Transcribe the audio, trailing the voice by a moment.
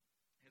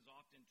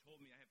often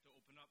told me I have to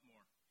open up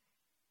more.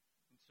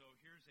 And so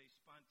here's a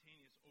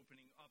spontaneous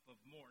opening up of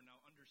more. Now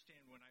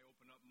understand, when I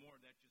open up more,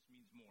 that just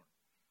means more.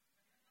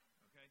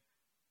 Okay?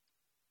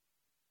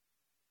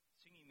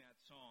 Singing that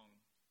song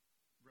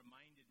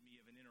reminded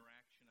me of an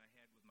interaction I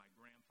had with my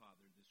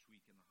grandfather this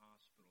week in the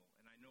hospital.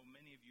 And I know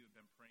many of you have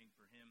been praying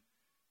for him.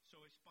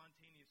 So a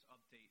spontaneous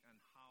update on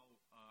how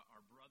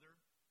our brother,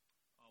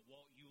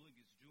 Walt Eulig,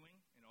 is doing,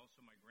 and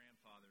also my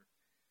grandfather.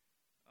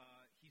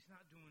 He's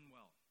not doing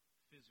well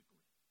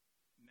physically,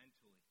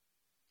 mentally.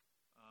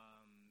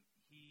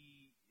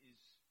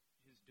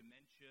 His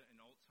dementia and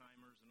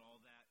Alzheimer's and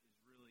all that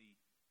is really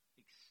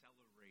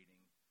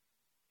accelerating.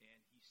 And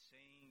he's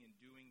saying and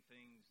doing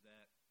things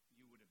that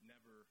you would have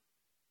never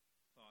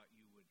thought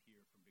you would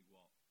hear from Big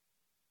Walt.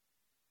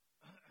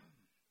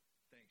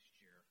 Thanks,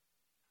 Jer.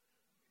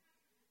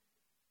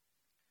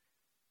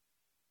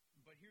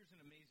 But here's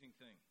an amazing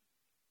thing.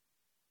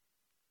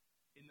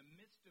 In the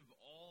midst of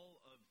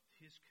all of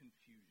his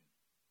confusion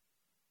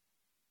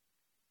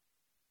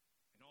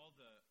and all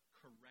the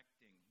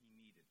correcting he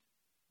needed,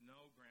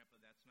 no, Grandpa,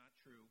 that's not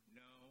true.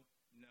 No.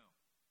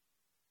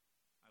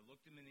 I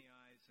looked him in the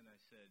eyes and I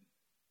said,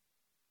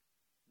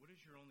 what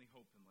is your only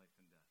hope in life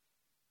and death?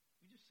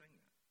 We just sang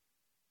that.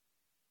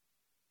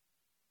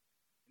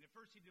 And at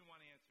first he didn't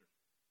want to answer.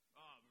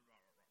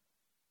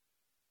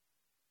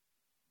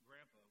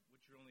 Grandpa,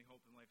 what's your only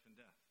hope in life and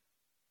death?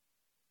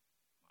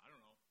 Well, I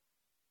don't know.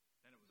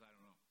 Then it was, I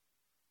don't know.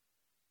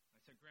 I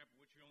said, Grandpa,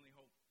 what's your only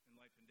hope in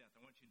life and death?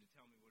 I want you to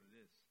tell me what it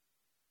is.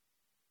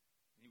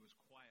 And he was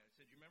quiet. I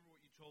said, you remember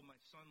what you told my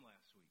son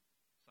last week,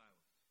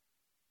 Silas?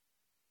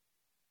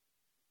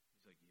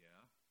 He's like,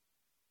 yeah.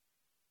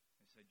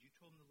 I said, you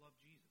told him to love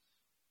Jesus.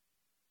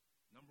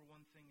 Number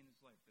one thing in his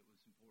life that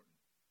was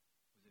important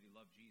was that he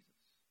loved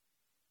Jesus.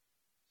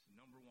 It's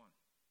number one.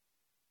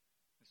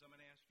 And so I'm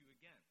going to ask you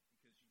again,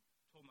 because you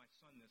told my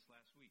son this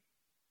last week.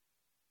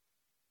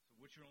 So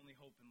what's your only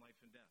hope in life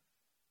and death?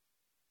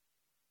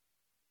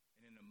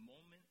 And in a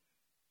moment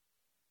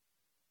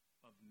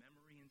of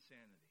memory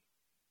insanity,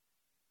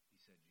 he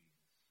said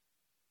Jesus.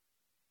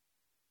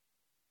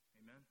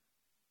 Amen?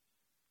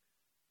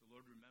 The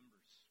Lord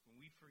remembers. When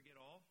we forget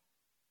all,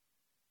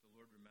 the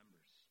Lord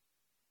remembers.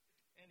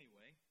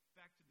 Anyway,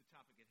 back to the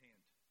topic at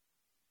hand.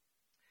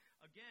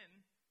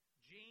 Again,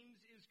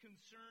 James is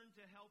concerned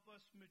to help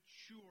us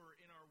mature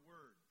in our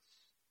words.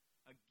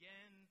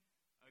 Again.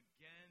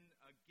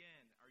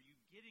 Are you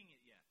getting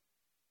it yet?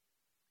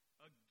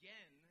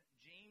 Again,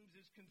 James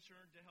is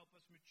concerned to help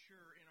us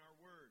mature in our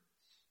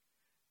words.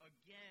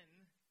 Again,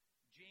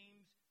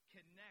 James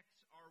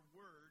connects our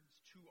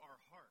words to our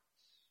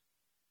hearts.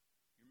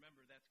 You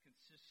remember that's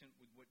consistent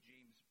with what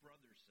James'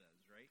 brother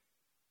says, right?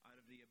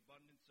 Out of the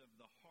abundance of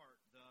the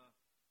heart, the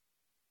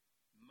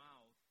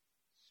mouth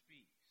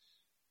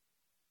speaks.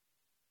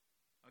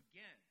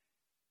 Again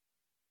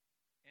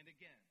and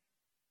again,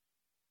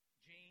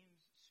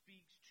 James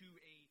speaks to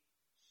a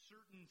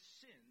certain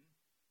sin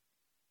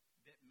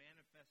that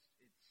manifests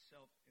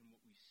itself in what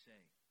we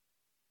say.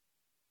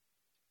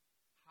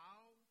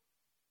 How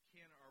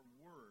can our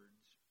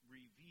words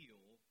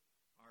reveal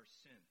our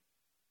sin?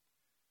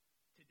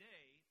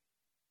 Today,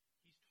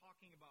 he's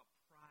talking about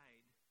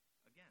pride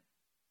again.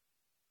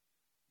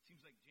 It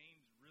seems like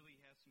James really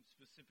has some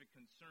specific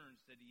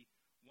concerns that he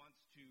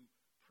wants to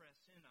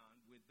press in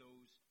on with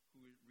those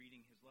who are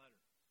reading his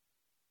letter.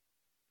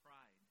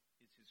 Pride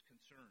is his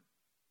concern.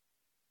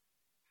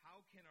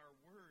 How can our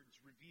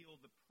words reveal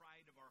the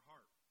pride of our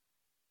heart?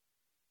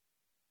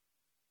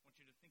 I want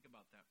you to think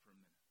about that for a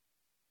minute.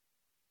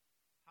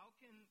 How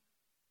can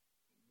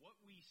what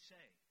we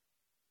say,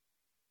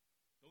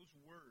 those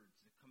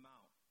words that come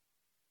out,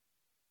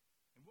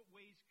 in what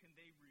ways can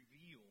they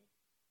reveal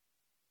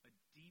a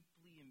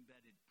deeply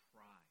embedded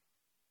pride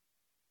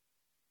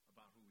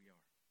about who we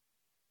are?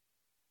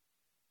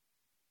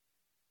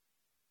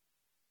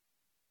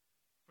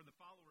 For the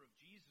follower of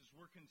Jesus,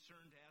 we're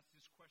concerned to ask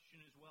this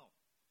question as well.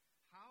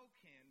 How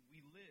can we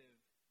live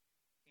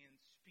and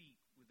speak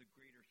with a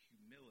greater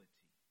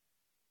humility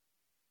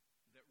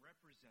that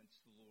represents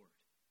the Lord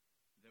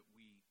that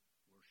we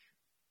worship?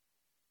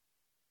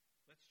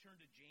 Let's turn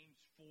to James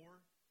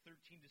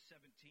 4:13 to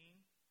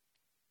 17,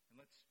 and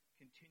let's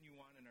continue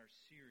on in our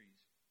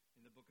series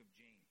in the book of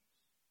James.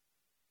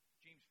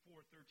 James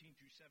 4:13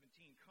 through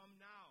 17. Come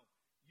now,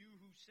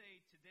 you who say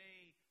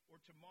today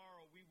or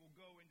tomorrow we will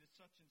go into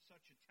such and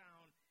such a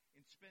town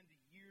and spend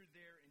a year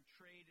there and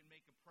trade and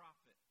make a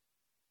profit.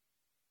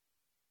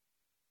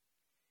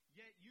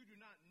 Yet you do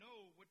not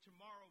know what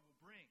tomorrow will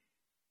bring.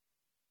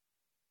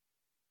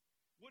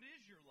 What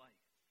is your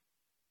life?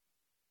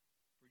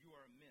 For you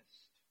are a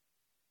mist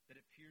that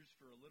appears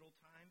for a little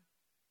time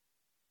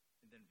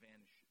and then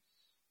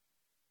vanishes.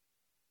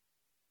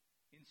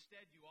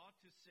 Instead, you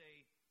ought to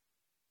say,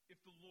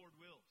 if the Lord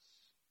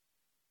wills,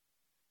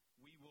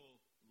 we will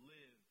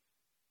live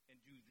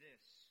and do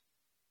this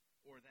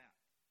or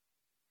that.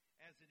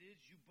 As it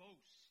is, you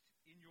boast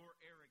in your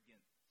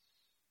arrogance.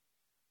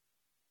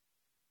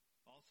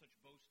 All such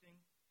boasting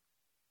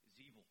is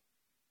evil.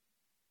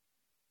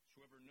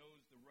 whoever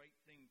knows the right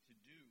thing to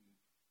do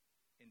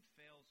and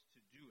fails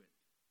to do it,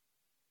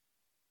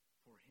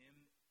 for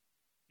him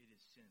it is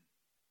sin.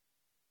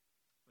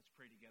 Let's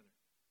pray together.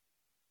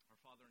 Our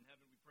Father in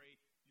heaven, we pray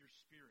your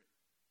Spirit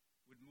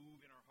would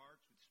move in our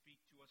hearts, would speak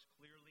to us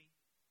clearly,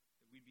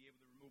 that we'd be able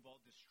to remove all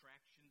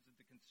distractions,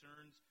 that the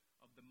concerns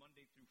of the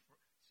Monday through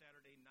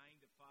Saturday,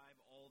 9 to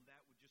 5, all of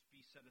that would just be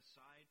set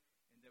aside,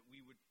 and that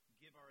we would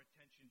give our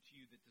attention to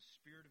you, that the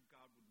Spirit of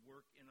God would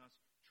work in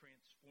us,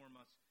 transform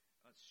us,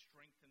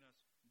 strengthen us,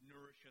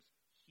 nourish us,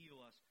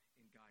 heal us,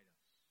 and guide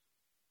us.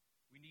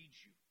 We need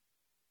you.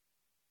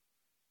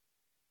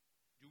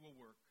 Do a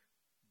work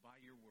by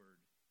your word.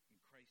 In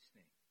Christ's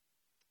name,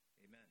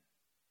 amen.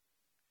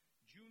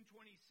 June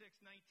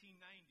 26,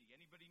 1990.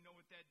 Anybody know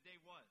what that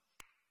day was?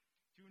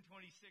 June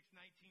 26,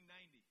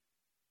 1990.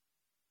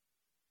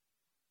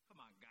 Come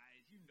on,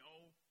 guys, you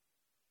know.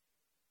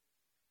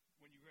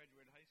 When you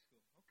graduated high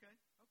school. Okay.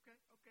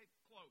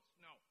 Close.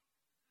 No.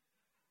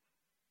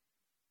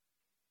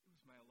 It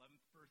was my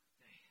 11th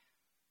birthday.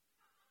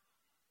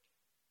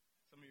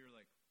 Some of you are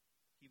like,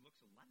 he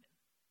looks 11.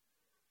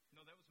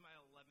 No, that was my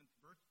 11th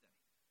birthday.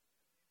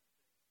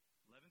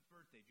 11th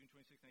birthday, June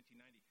 26,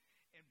 1990.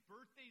 And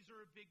birthdays are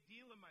a big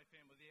deal in my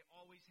family. They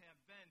always have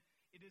been.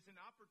 It is an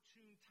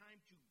opportune time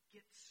to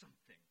get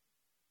something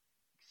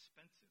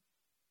expensive.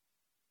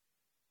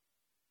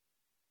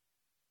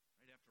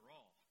 Right after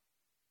all,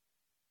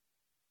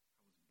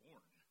 I was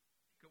born.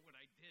 Look at what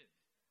I did.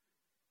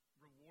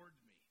 Reward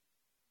me.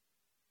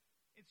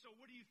 And so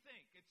what do you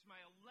think? It's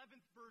my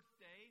 11th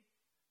birthday.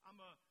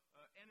 I'm a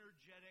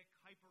energetic,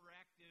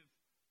 hyperactive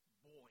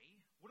boy.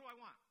 What do I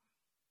want?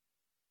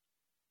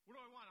 What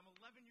do I want? I'm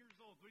 11 years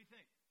old. What do you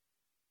think?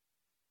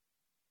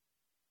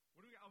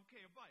 What do we got?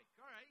 Okay, a bike.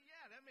 All right,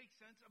 yeah, that makes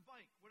sense. A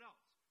bike. What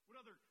else? What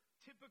other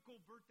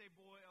typical birthday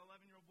boy,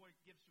 11-year-old boy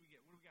gifts do we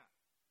get? What do we got?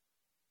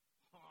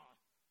 Oh,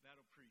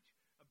 that'll preach.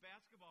 A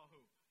basketball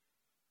hoop.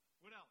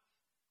 What else?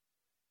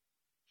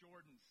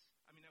 Jordans.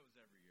 I mean, that was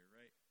every year,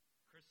 right?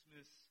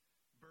 Christmas,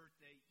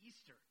 birthday,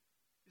 Easter.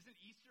 Isn't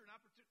Easter an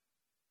opportunity?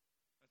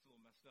 That's a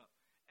little messed up.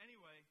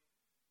 Anyway,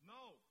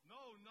 no,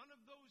 none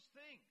of those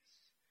things.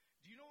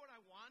 Do you know what I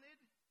wanted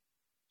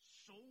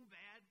so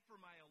bad for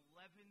my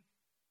 11th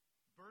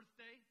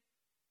birthday?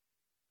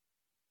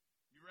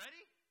 You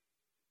ready?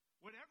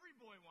 What every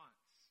boy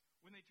wants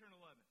when they turn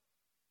 11.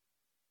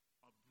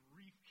 A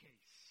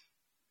briefcase.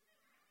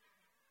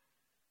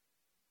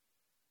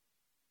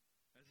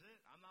 That's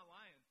it. I'm not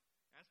lying.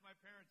 Ask my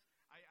parents.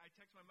 I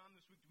texted my mom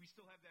this week, do we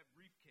still have that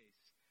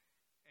briefcase?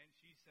 And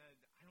she said,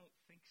 I don't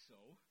think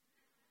so.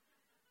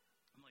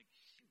 I'm like,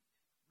 shoot,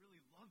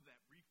 really love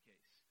that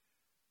briefcase.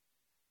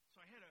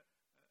 So I had to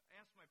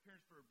ask my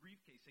parents for a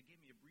briefcase. They gave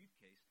me a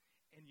briefcase.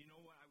 And you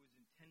know what I was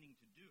intending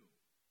to do?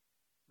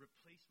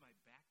 Replace my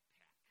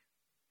backpack.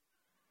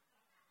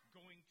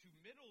 Going to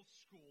middle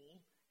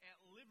school at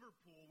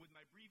Liverpool with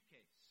my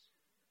briefcase.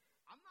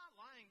 I'm not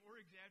lying or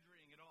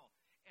exaggerating at all.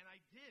 And I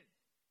did.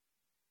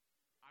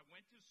 I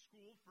went to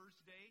school first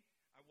day.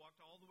 I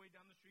walked all the way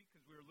down the street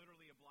because we were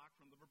literally a block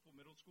from Liverpool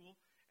Middle School.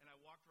 And I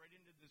walked right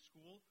into the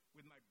school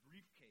with my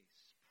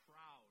briefcase.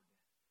 Proud.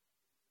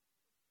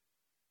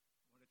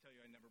 I want to tell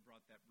you, I never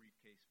brought that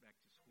briefcase back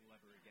to school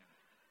ever again.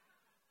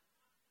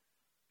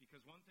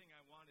 Because one thing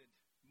I wanted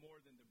more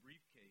than the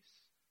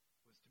briefcase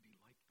was to be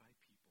liked by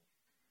people.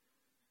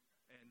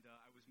 And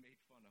I was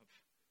made fun of.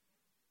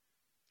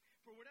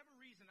 For whatever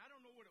reason, I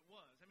don't know what it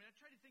was. I mean, I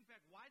tried to think back,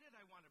 why did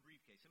I want a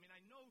briefcase? I mean,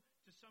 I know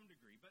to some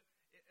degree, but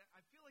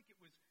I feel like it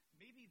was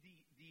maybe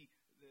the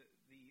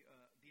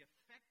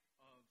effect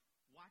of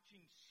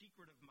watching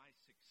Secret of My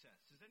Success.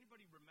 Does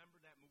anybody remember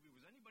that movie?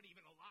 Was anybody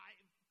even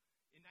alive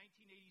in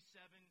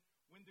 1987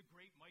 when the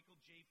great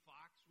Michael J.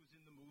 Fox was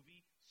in the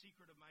movie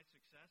Secret of My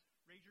Success?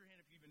 Raise your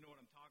hand if you even know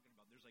what I'm talking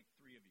about. There's like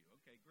 3 of you.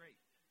 Okay,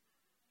 great.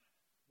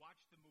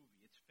 Watch the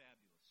movie. It's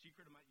fabulous.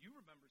 You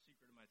remember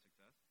Secret of My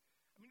Success.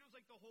 I mean, it was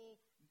like the whole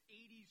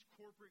 80s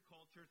corporate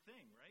culture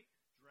thing, right?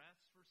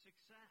 Dress for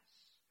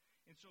success.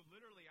 And so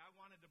literally I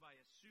wanted to buy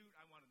a suit.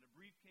 I wanted a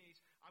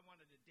briefcase. I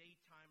wanted a day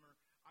timer.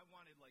 I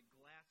wanted like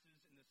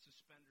glasses and the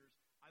suspenders.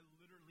 I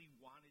literally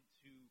wanted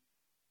to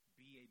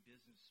be a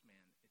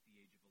businessman at the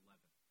age of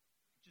 11.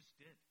 I just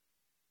did.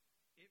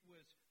 It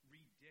was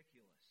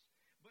ridiculous.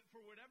 But for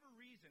whatever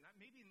reason,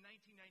 maybe in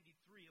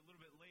 1993, a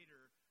little bit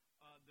later,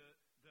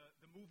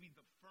 the movie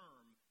The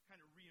Firm kind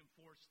of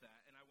reinforced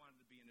that, and I wanted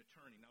to be an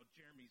attorney. Now,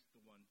 Jeremy's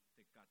the one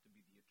that got to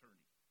be the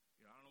attorney.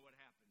 You know, I don't know what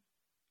happened,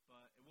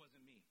 but it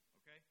wasn't me,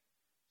 okay?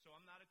 So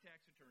I'm not a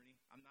tax attorney.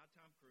 I'm not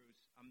Tom Cruise.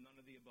 I'm none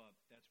of the above.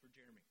 That's for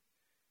Jeremy.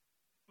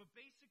 But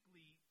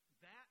basically,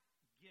 that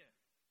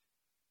gift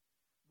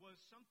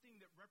was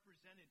something that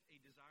represented a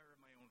desire of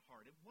my own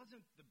heart. It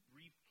wasn't the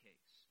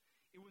briefcase.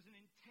 It was an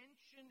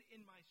intention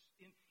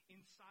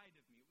inside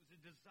of me. It was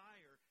a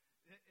desire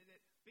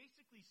that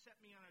basically set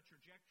me on a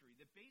trajectory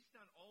that based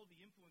on all the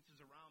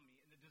influences around me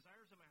and the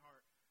desires of my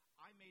heart,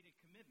 I made a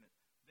commitment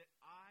that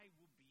I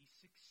will be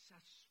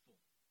successful.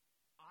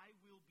 I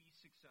will be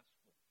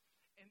successful.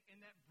 And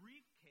that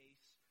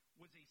briefcase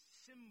was a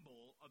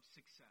symbol of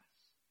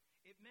success.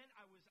 It meant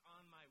I was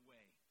on my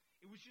way.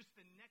 It was just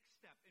the next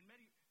step. And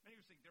many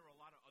of us think there were a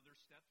lot of other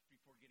steps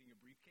before getting a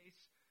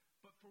briefcase.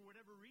 But for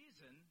whatever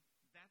reason,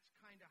 that's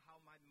kind of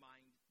how my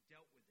mind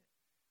dealt with it.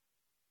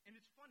 And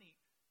it's funny,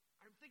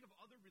 I think of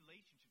other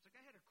relationships. Like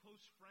I had a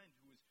close friend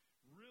who was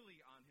really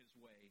on his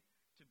way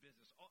to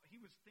business. He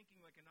was thinking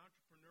like an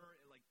entrepreneur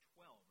at like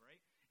 12,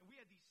 right? And we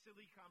had these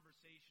silly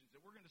conversations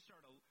that we're going to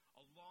start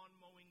a lawn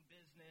mowing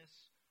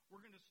business.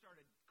 We're going to start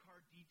a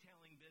car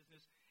detailing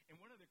business. And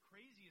one of the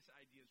craziest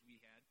ideas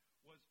we had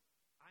was,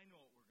 I know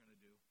what we're going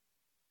to do.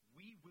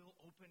 We will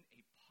open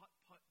a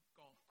putt-putt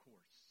golf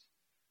course.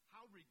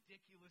 How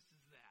ridiculous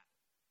is that?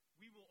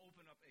 We will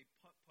open up a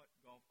putt-putt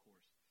golf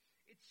course.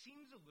 It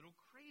seems a little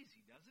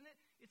crazy, doesn't it?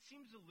 It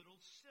seems a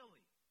little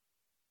silly.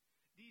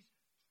 These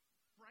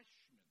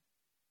freshmen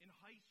in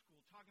high school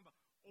talking about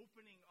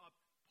opening up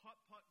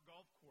putt-putt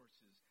golf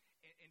courses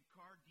and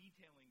car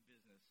detailing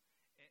business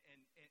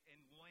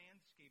and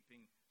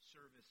landscaping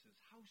services.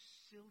 How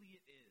silly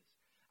it is.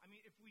 I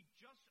mean, if we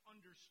just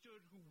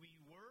understood who we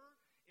were,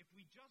 if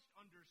we just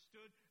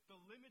understood the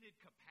limited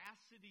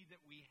capacity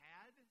that we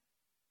had,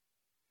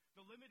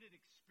 the limited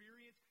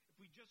experience, if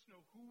we just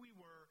know who we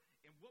were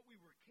and what we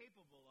were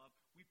capable of,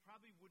 we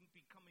probably wouldn't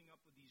be coming up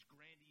with these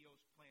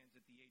grandiose plans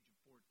at the age of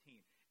 14.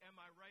 Am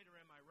I right or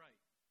am I right?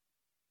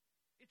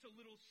 It's a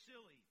little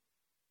silly.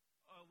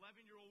 An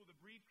 11-year-old with a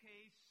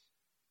briefcase,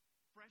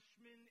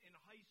 freshman in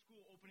high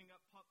school opening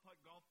up putt-putt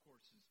golf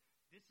courses.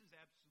 This is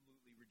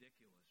absolutely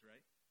ridiculous,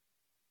 right?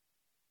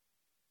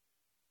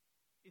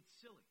 It's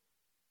silly.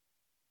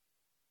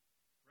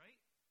 Right?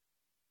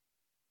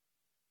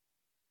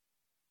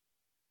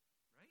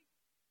 Right?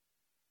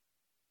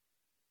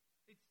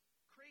 It's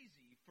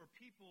crazy for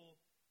people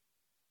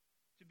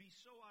to be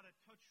so out of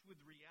touch with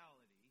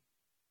reality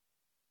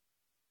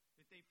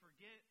that they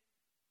forget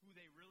who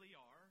they really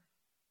are,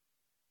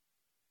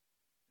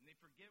 and they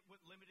forget what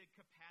limited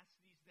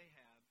capacities they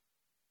have,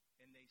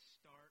 and they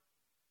start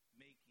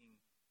making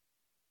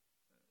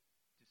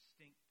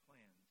distinct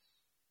plans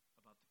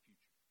about the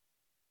future.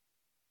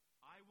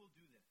 I will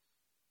do this.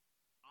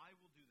 I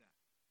will do that.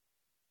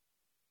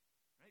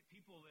 Right?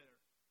 People that are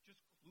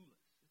just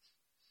clueless. It's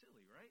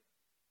silly, right?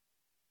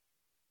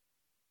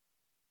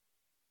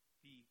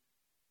 The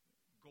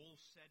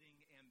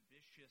goal-setting,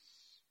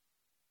 ambitious,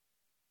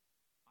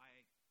 I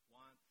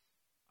want,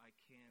 I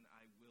can,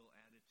 I will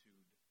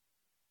attitude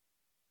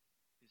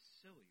is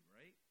silly,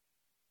 right?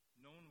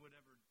 No one would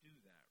ever do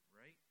that,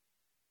 right?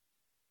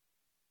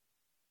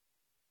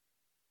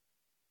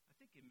 I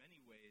think in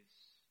many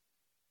ways,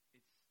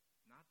 it's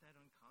not that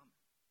uncommon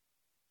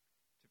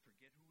to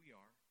forget who we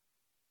are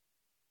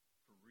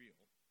for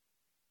real,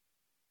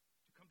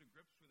 to come to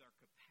grips with our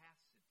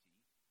capacity,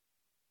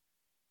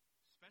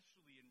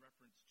 especially in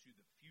reference to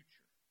the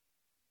future,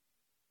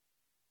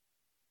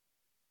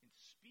 and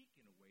speak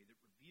in a way that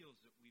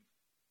reveals that we've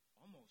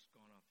almost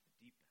gone off the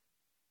deep end.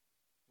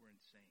 We're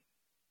insane.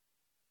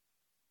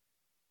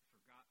 We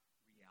forgot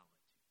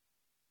reality.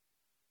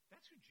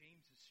 That's who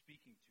James is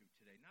speaking to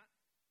today. Not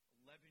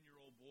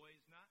 11-year-old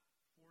boys, not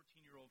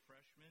 14-year-old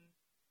freshmen,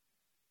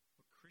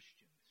 but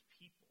Christians,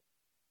 people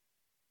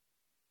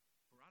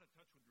who are out of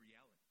touch with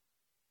reality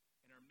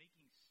and are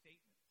making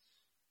statements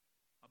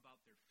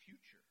about their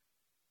future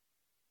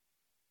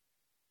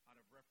out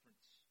of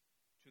reference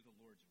to the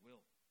Lord's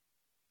will.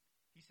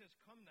 He says,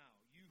 "Come now,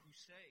 you who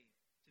say,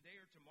 today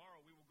or tomorrow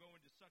we will go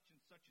into such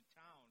and such a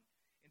town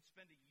and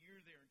spend a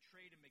year there and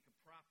trade and make a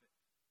profit."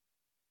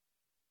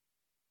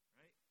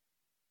 Right?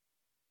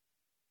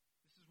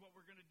 This is what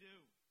we're going to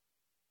do.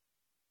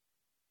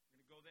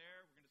 We're going to go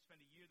there, we're going to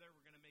spend a year there,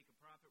 we're going to make a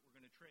profit, we're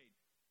going to trade.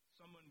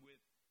 Someone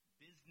with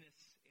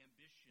business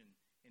ambition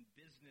and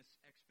business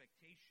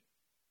expectation.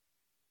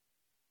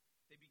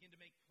 They begin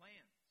to make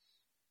plans.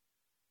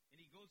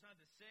 And he goes on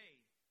to say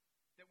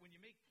that when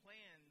you make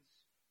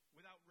plans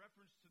without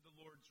reference to the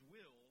Lord's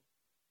will,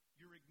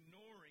 you're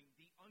ignoring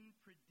the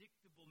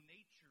unpredictable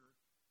nature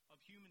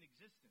of human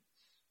existence.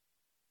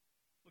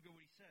 Look at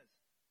what he says.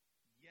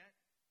 Yet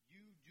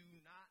you do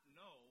not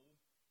know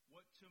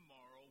what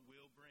tomorrow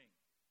will bring.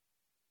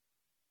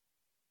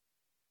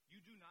 You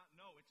do not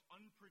know. It's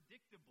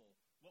unpredictable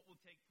what will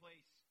take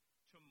place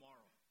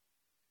tomorrow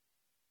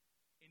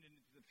and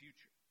into the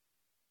future.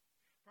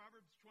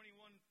 Proverbs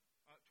 27:1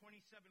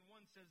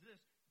 says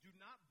this, "Do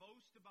not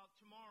boast about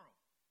tomorrow,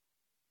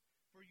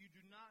 for you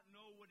do not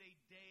know what a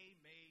day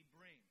may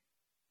bring."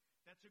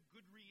 That's a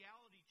good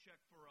reality check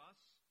for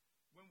us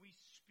when we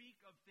speak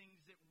of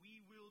things that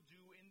we will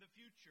do in the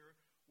future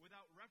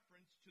without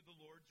reference to the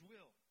Lord's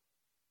will.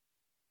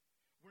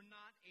 We're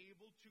not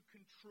able to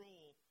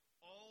control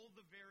all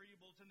the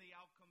variables and the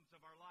outcomes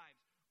of our lives.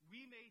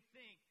 We may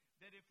think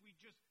that if we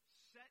just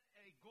set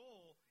a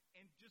goal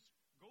and just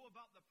go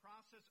about the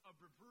process of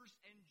reverse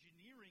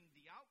engineering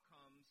the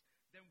outcomes,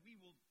 then we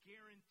will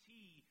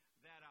guarantee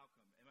that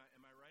outcome.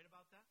 Am I right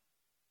about that?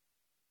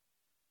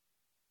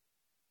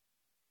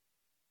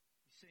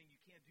 He's saying you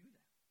can't do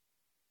that.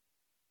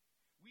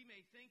 We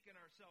may think in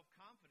our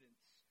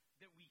self-confidence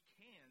that we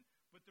can,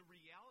 but the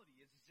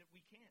reality is that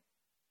we can't.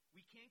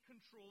 We can't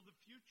control the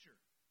future.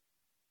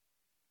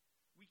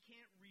 We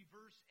can't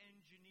reverse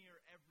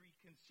engineer every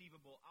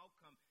conceivable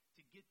outcome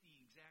to get the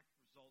exact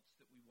results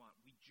that we want.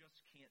 We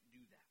just can't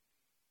do that.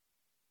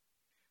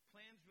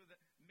 Plans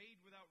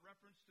made without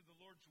reference to the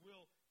Lord's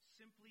will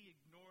simply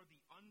ignore the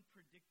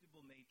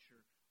unpredictable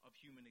nature of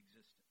human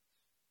existence.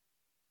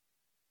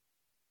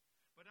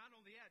 But not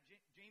only that,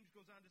 James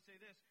goes on to say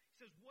this. He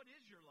says, what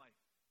is your life?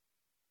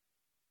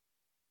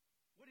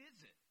 What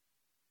is it?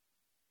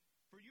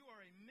 For you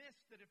are a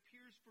mist that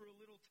appears for a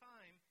little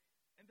time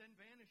and then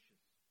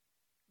vanishes.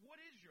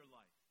 What is your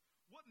life?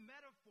 What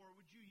metaphor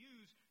would you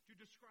use to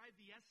describe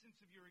the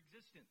essence of your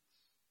existence?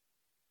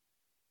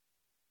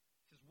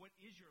 He says, what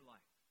is your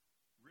life,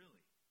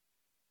 really?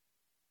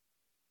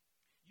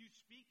 You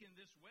speak in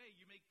this way.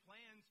 You make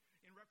plans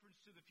in reference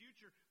to the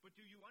future, but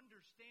do you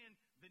understand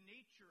the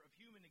nature of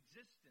human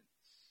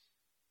existence?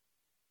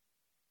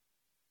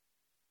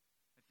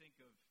 I think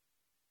of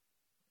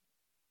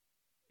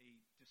a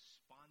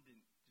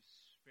despondent,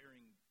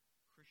 despairing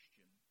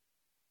Christian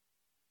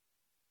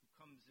who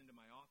comes into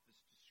my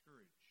office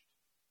discouraged,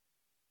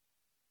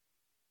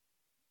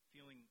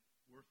 feeling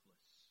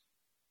worthless,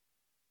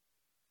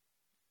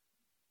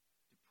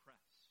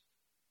 depressed,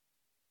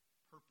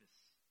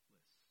 purposeless.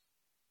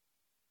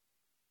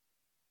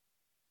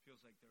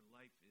 Feels like their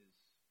life is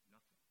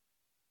nothing.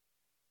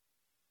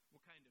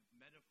 What kind of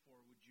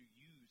metaphor would you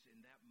use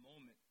in that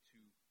moment to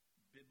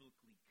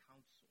biblically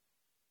counsel?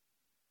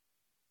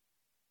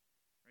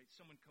 Right?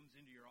 Someone comes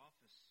into your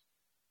office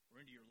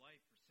or into your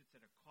life or sits at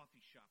a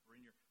coffee shop or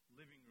in your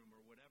living room or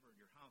whatever in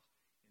your house,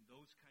 and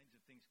those kinds of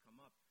things come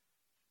up.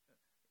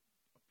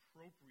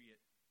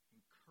 Appropriate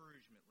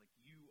encouragement, like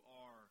you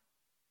are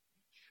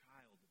a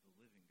child of the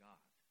living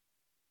God.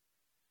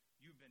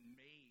 You've been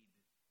made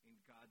in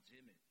God's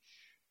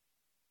image.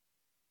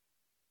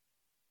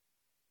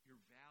 Your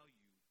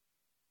value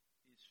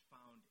is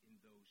found in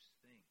those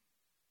things.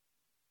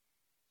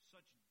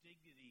 Such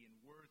dignity and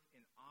worth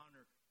and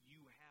honor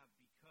you have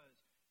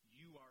because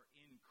you are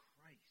in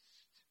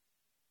Christ.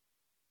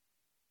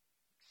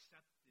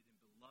 Accepted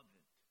and beloved.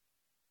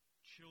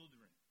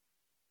 Children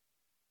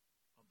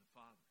of the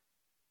Father.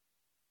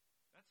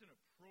 That's an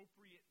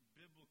appropriate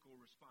biblical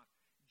response.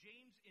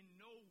 James in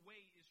no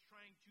way is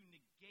trying to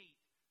negate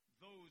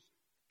those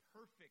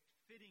perfect,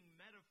 fitting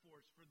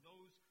metaphors for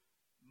those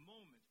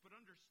moments. But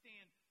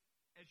understand,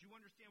 as you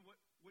understand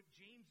what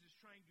James is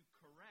trying to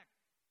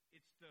correct,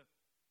 it's the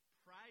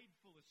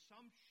prideful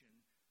assumption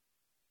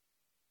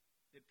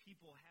that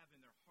people have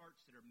in their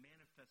hearts that are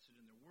manifested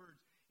in their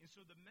words. And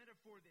so the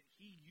metaphor that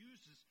he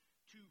uses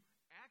to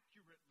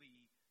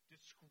accurately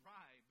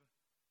describe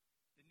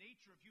the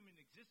nature of human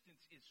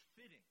existence is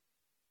fitting.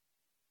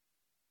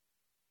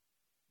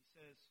 He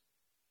says,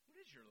 what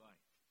is your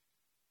life,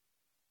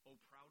 O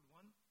proud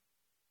one,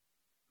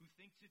 who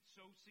thinks it's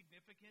so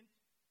significant?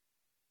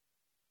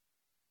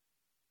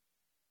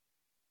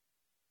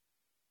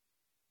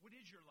 What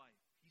is your life?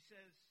 He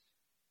says,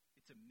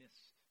 it's a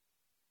mist.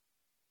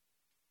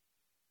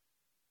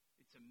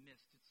 It's a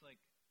mist. It's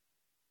like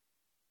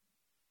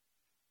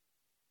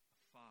a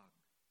fog.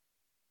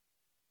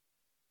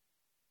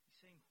 He's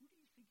saying, who do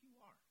you think you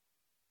are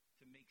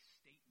to make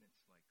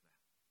statements like that?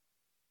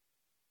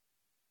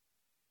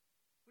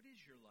 What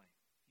is your life?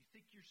 You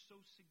think you're so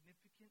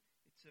significant?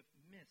 It's a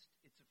mist.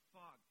 It's a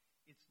fog.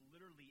 It's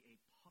literally a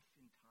puff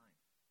in time.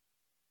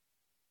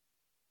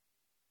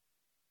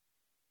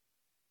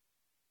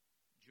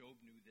 Job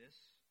knew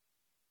this.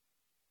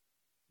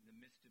 In the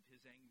midst of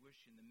his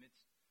anguish, in the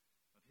midst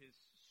of his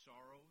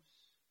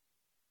sorrows,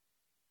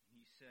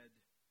 he said,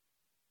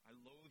 I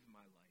loathe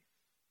my life.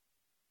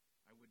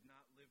 I would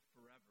not live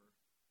forever.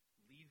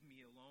 Leave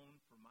me alone,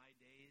 for my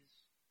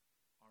days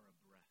are a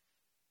breath.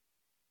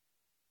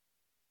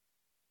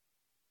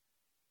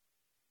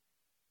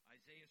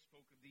 Isaiah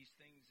spoke of these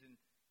things in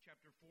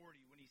chapter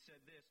 40 when he said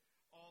this,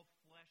 all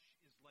flesh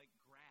is like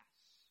grass,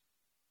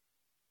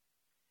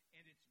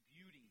 and its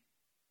beauty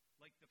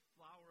like the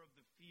flower of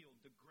the field.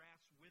 The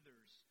grass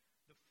withers,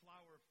 the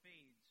flower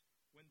fades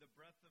when the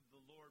breath of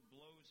the Lord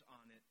blows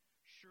on it.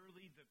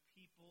 Surely the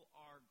people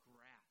are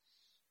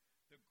grass.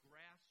 The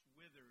grass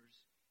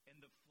withers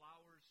and the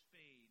flowers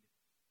fade,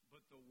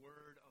 but the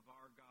word of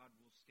our God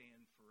will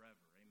stand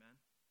forever. Amen?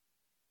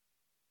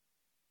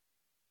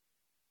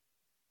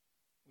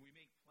 When we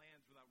make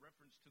plans without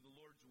reference to the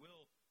Lord's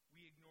will,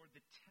 we ignore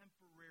the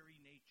temporary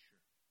nature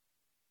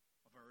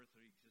of our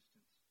earthly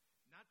existence.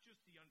 Not just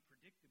the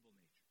unpredictable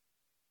nature,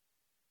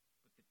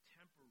 but the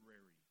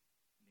temporary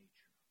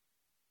nature.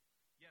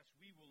 Yes,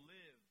 we will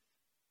live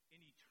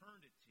in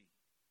eternity,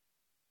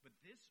 but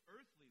this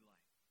earthly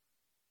life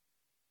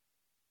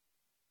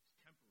is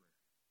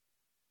temporary.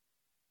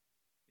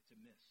 It's a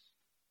mist.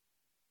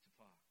 It's a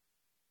fog.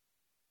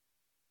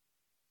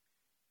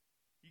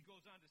 He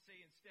goes on to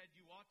say, instead,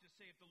 you ought to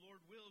say, if the Lord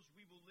wills,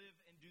 we will live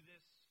and do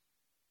this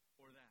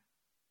or that.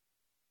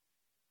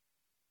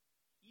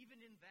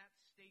 Even in that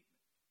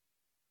statement,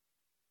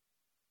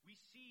 we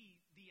see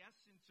the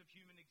essence of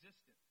human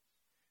existence.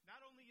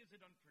 Not only is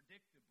it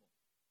unpredictable,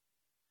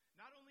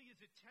 Not only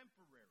is it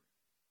temporary,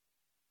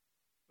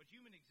 but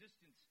human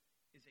existence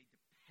is a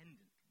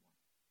dependent one.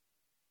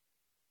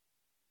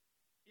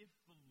 If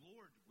the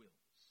Lord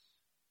wills,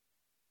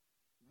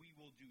 we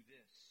will do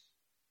this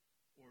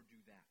or do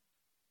that.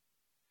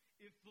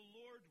 If the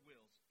Lord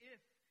wills,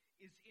 if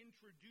is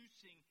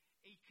introducing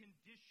a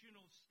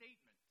conditional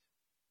statement.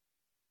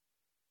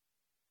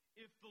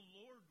 If the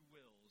Lord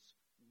wills,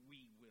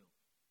 we will.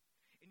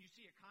 And you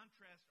see a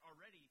contrast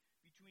already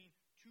between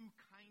two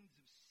kinds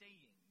of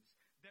sayings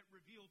that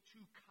reveal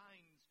two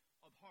kinds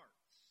of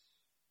hearts.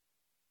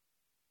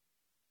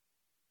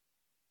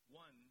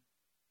 One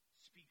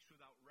speaks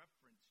without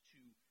reference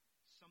to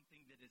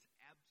something that is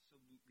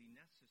absolutely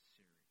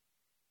necessary,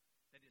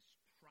 that is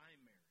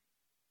primary,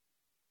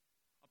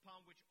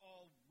 upon which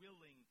all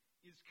willing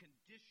is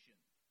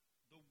conditioned,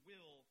 the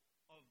will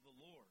of the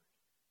Lord.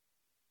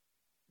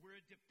 We're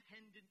a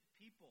dependent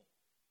people.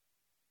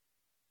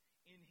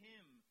 In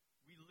Him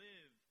we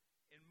live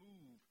and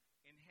move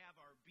and have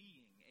our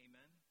being.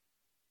 Amen?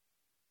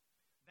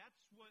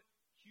 That's what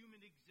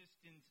human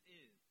existence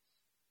is.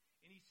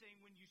 And He's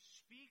saying when you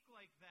speak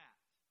like that,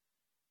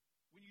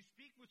 when you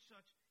speak with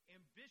such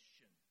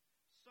ambition,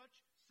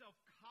 such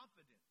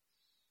self-confidence,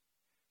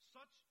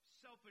 such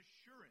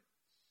self-assurance,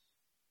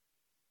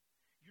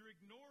 you're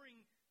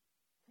ignoring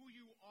who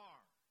you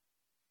are.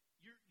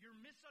 You're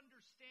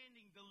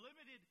misunderstanding the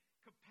limited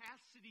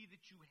capacity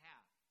that you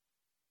have.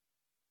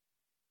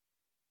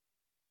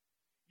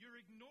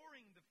 You're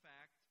ignoring the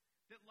fact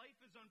that life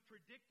is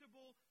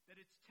unpredictable, that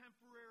it's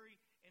temporary,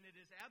 and it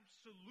is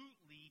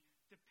absolutely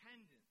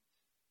dependent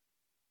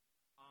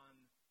on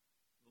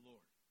the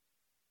Lord.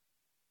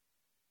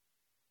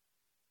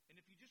 And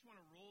if you just want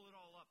to roll it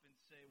all up and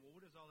say, well,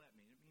 what does all that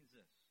mean? It means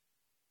this.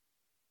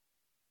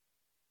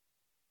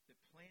 That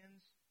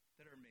plans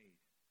that are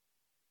made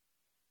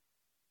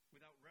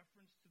without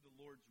reference to the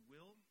Lord's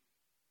will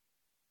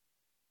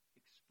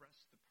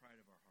express the pride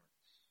of our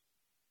hearts.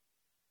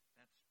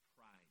 That's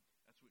pride.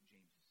 That's what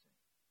James is saying.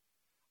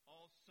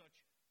 All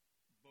such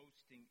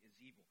boasting is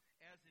evil.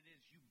 As it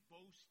is, you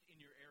boast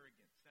in your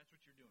arrogance. That's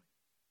what you're doing.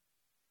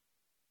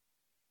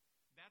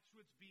 That's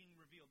what's being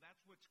revealed.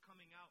 That's what's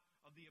coming out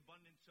of the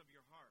abundance of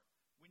your heart.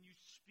 When you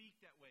speak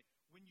that way,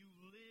 when you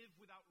live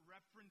without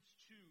reference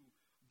to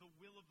the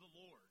will of the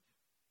Lord,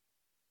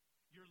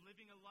 you're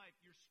living a life,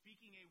 you're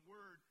speaking a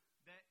word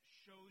that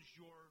shows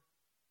your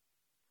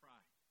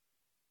pride.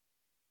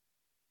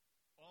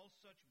 All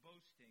such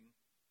boasting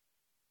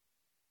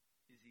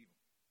is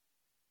evil.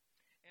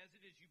 As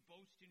it is, you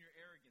boast in your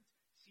arrogance.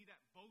 See,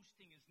 that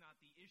boasting is not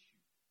the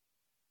issue.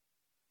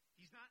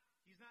 He's not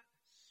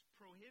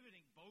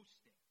prohibiting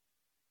boasting,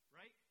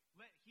 right?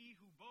 Let he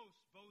who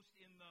boasts boast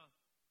in the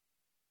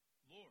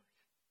Lord.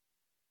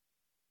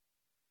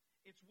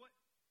 It's what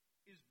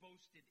is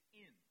boasted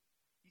in.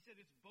 He said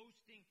it's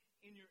boasting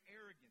in your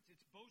arrogance.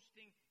 It's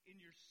boasting in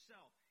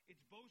yourself.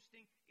 It's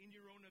boasting in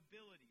your own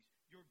abilities,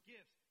 your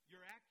gifts,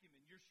 your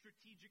acumen, your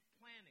strategic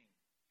planning,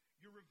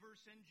 your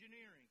reverse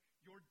engineering,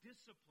 your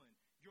discipline,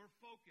 your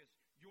focus,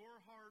 your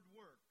hard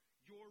work,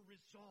 your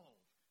resolve,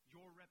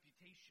 your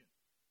reputation.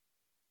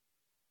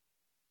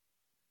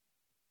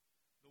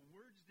 The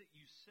words that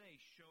you say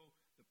show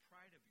the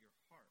pride of your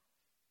heart,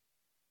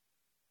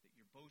 that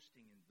you're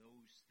boasting in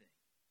those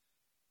things.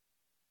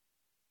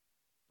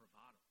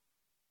 Bravado.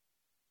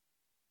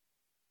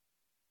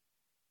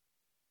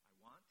 I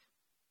want,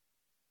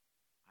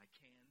 I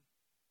can,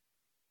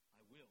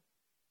 I will.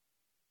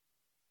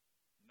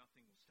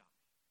 Nothing will stop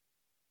me.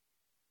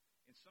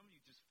 And some of you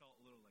just felt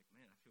a little like,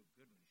 man, I feel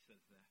good when he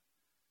says that.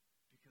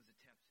 Because it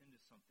taps into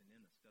something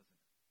in us, doesn't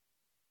it?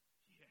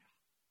 Yeah,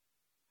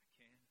 I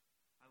can.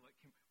 I like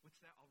him.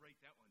 What's that? I'll write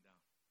that one down.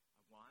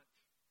 I want,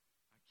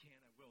 I can,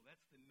 I will.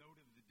 That's the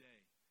note of the day.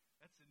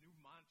 That's the new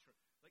mantra.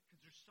 Like,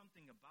 because there's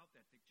something about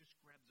that that just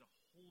grabs a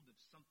hold of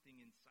something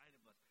inside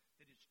of us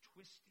that is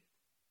twisted.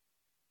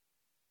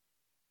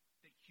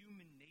 The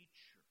human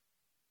nature.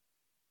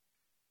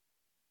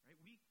 Right?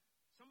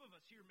 Some of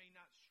us here may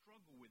not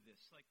struggle with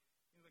this. Like,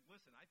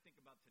 listen, I think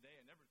about today.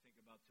 I never think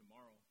about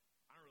tomorrow.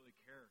 I don't really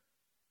care.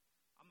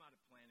 I'm not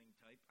a planning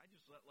type. I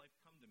just let life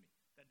come to me.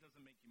 That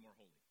doesn't make you more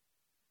holy.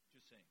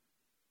 Just saying.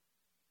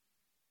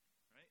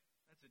 Right?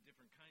 That's a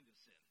different kind of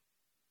sin.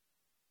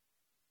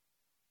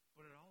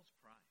 But it all is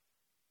pride.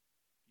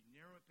 If you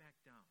narrow it back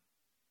down,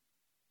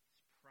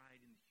 it's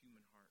pride in the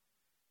human heart.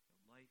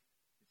 The life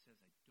that says,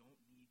 I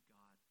don't need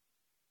God.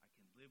 I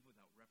can live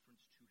without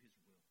reference to His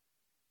will.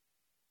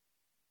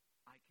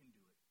 I can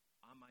do it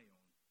on my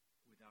own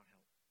without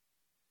help.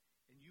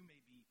 And you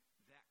may be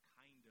that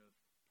kind of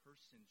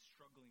person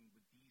struggling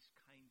with these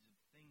kinds of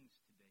things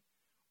today,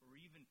 or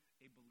even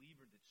a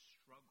believer that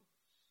struggles.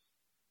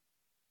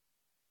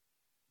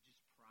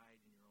 Just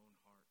pride in your own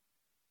heart,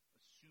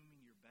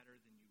 assuming you're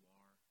better than you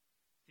are,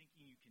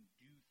 thinking you can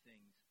do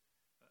things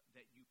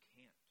that you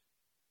can't.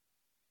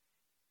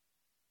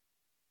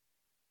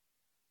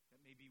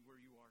 That may be where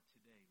you are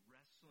today,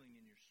 wrestling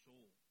in your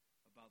soul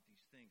about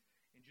these things.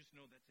 And just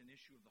know that's an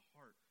issue of the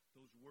heart.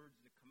 Those words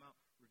that come out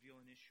reveal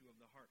an issue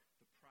of the heart,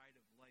 the pride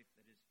of life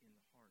that is in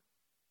the heart.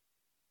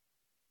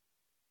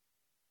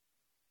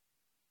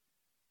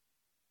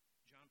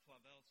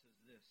 Flavel says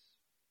this: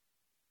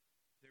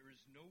 there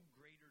is no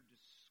greater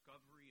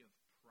discovery of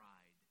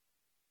pride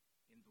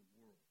in the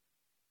world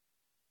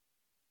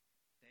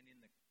than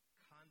in the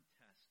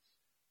contests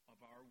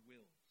of our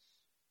wills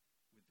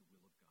with the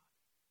will of God.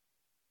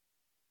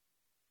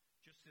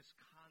 Just this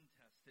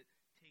contest that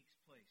takes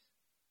place,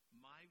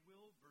 my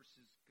will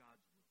versus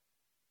God's will.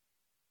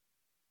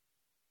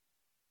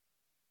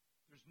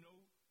 There's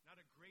not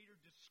a greater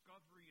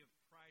discovery of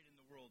pride in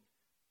the world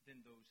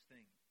than those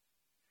things.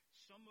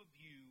 Some of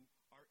you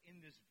are in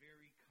this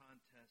very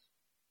contest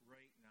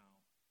right now,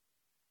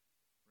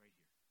 right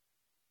here.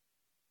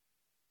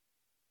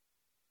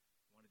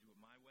 I want to do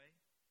it my way.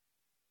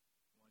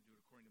 I want to do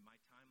it according to my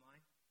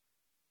timeline.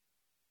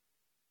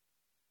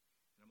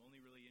 And I'm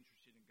only really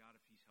interested in God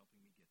if He's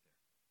helping me get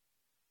there.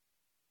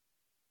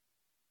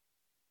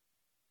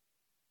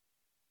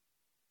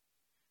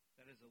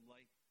 That is a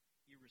life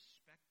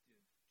irrespective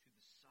to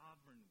the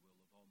sovereign will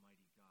of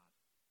Almighty God.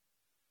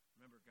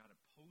 Remember, God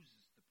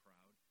opposes the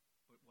proud,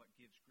 but what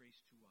gives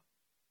grace to what?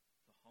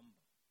 The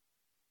humble.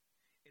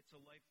 It's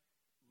a life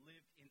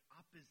lived in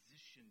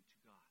opposition to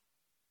God.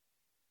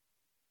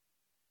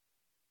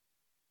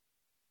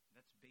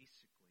 That's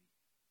basically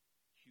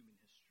human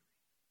history.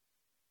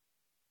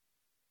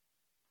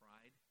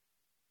 Pride,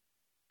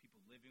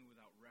 people living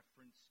without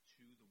reference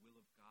to the will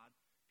of God,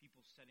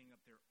 people setting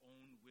up their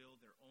own will,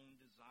 their own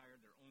desire,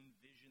 their own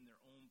vision,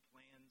 their own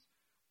plans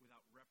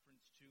without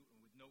reference to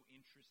and with no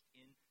interest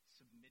in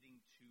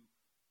submitting to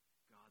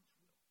God's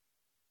will.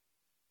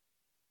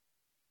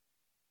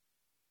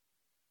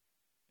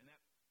 And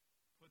that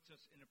puts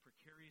us in a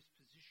precarious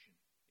position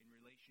in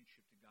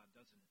relationship to God,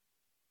 doesn't it?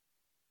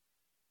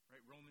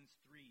 Right? Romans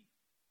 3,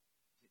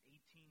 is it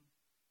 18?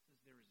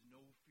 Says there is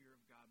no fear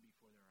of God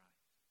before their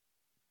eyes.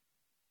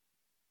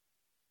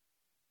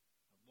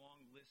 A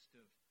long list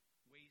of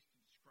ways to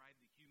describe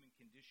the human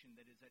condition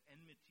that is at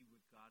enmity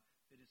with God,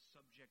 that is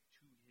subject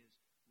to His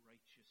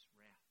righteous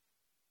wrath.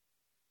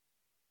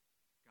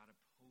 God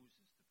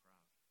opposes the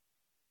proud.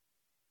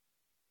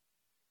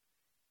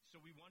 So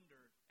we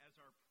wonder, as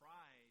our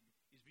pride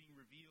is being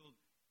revealed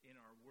in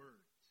our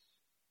words,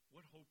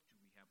 what hope do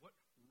we have? What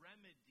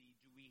remedy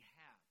do we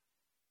have?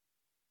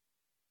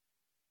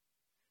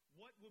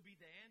 What will be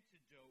the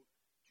antidote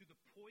to the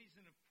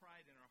poison of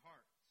pride in our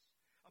hearts?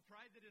 A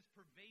pride that is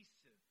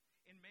pervasive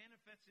and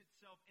manifests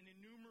itself in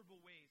innumerable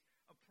ways.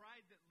 A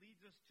pride that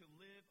leads us to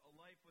live a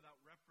life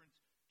without reference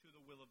to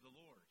the will of the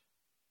Lord.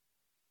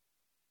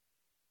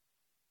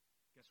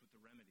 Guess what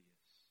the remedy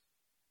is?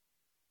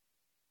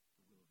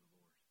 The will of the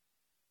Lord.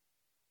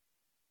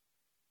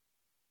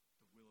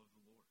 The will of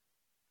the Lord.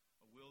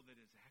 A will that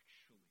is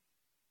actually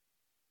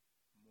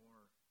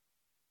more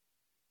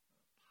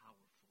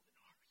powerful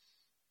than ours.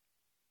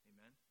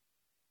 Amen?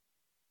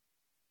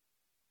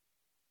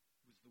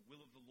 It was the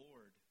will of the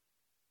Lord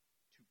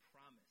to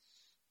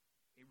promise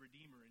a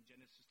Redeemer in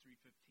Genesis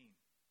 3:15.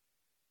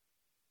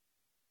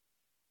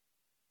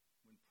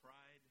 When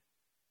pride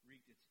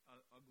wreaked its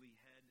ugly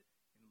head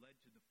and led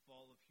to the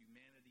fall of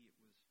humanity, it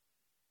was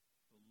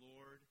the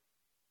Lord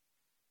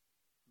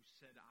who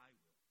said, I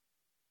will.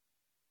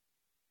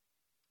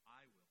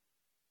 I will.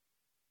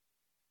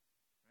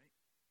 Right?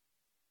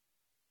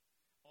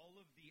 All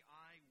of the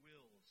I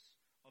wills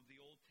of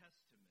the Old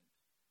Testament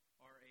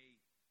are a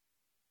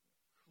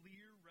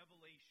clear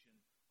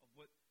revelation of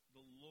what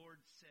the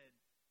Lord said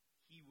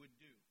He would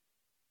do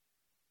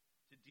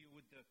to deal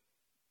with the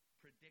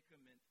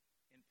predicament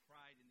and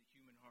pride in the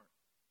human heart.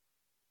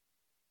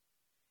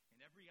 And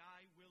every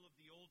I will of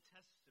the Old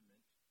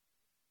Testament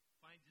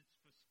finds its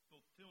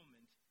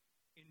fulfillment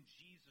in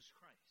Jesus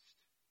Christ.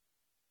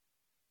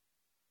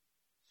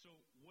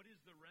 So what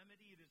is the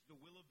remedy? It is the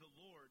will of the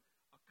Lord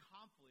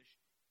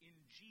accomplished in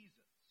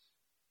Jesus.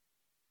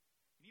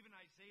 And even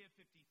Isaiah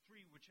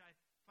 53, which I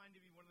find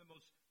to be one of the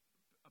most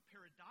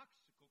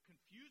paradoxical,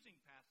 confusing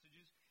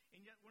passages,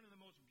 and yet one of the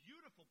most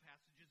beautiful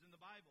passages in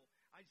the Bible.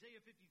 Isaiah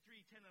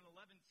 53:10 and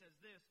 11 says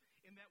this,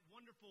 in that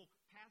wonderful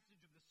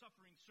passage of the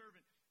suffering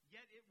servant,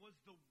 yet it was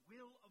the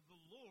will of the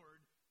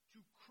Lord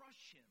to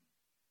crush him.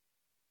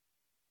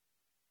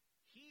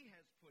 He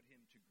has put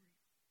him to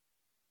grief.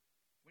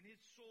 When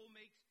his soul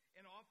makes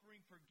an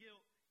offering for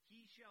guilt,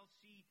 he shall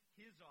see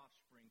his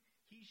offspring.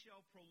 He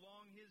shall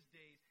prolong his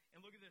days.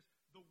 And look at this,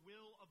 the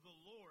will of the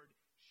Lord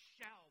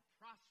shall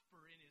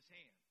prosper in his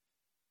hand.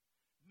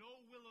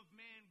 No will of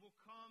man will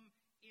come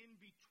in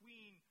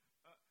between,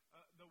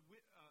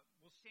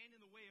 will stand in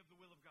the way of the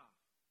will of God.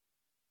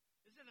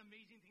 Isn't that an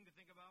amazing thing to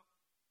think about?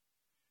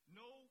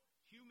 No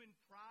human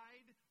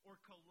pride or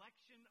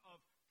collection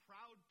of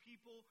proud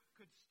people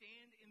could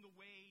stand in the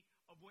way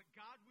of what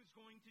God was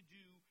going to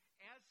do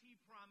as He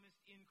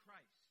promised in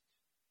Christ.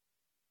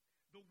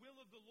 The will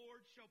of the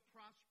Lord shall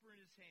prosper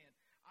in His hand.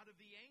 Out of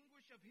the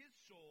anguish of his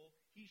soul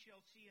he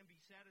shall see and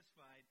be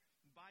satisfied.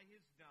 By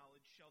his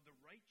knowledge shall the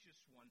righteous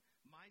one,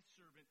 my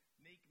servant,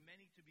 make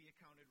many to be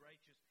accounted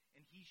righteous,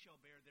 and he shall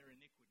bear their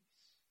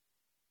iniquities.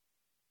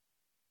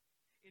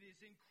 It is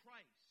in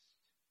Christ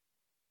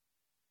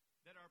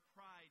that our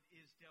pride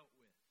is dealt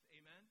with.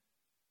 Amen?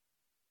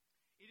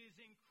 It is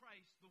in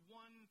Christ, the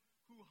one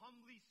who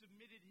humbly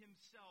submitted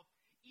himself,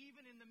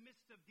 even in the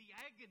midst of the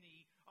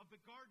agony of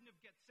the Garden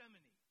of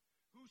Gethsemane,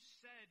 who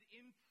said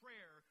in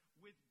prayer,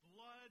 with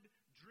blood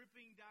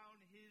dripping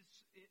down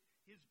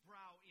his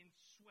brow in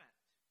sweat,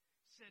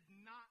 said,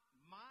 "Not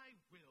my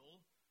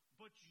will,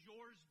 but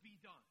yours be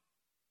done."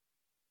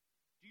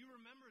 Do you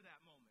remember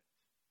that moment?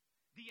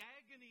 The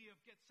agony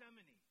of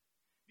Gethsemane,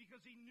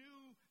 because he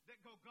knew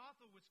that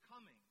Golgotha was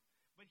coming.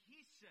 But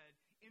he said,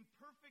 in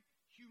perfect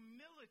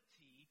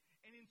humility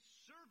and in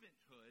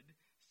servanthood,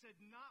 said,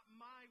 "Not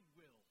my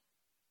will,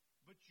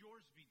 but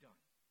yours be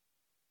done."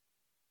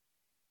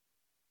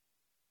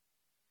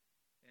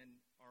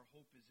 And our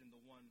hope is in the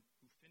one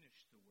who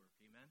finished the work.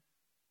 Amen?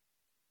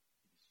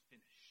 It is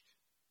finished.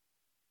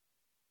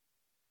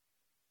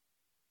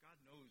 God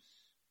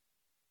knows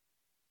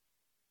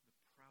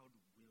the proud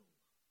will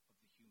of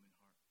the human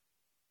heart.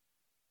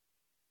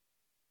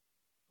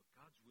 But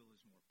God's will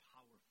is more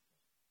powerful.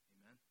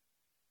 Amen?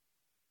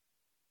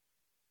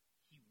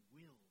 He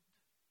willed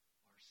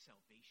our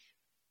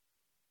salvation.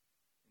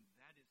 And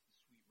that is the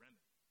sweet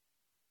remedy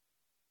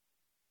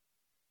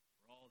for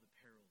all the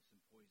perils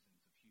and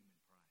poisons of human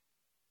pride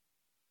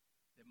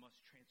that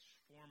must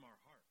transform our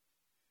heart.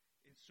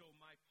 And so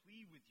my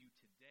plea with you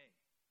today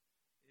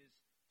is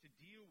to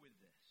deal with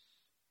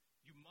this.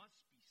 You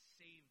must be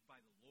saved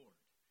by the Lord.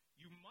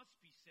 You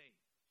must be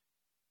saved.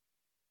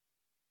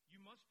 You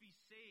must be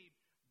saved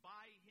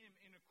by him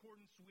in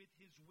accordance with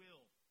his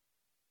will.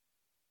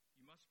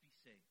 You must be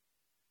saved.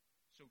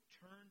 So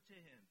turn to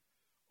him.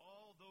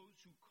 All those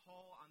who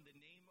call on the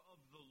name of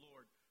the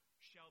Lord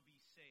shall be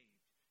saved.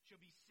 Shall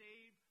be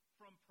saved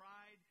from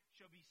pride,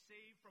 shall be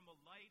saved from a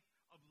life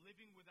of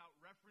living without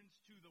reference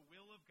to the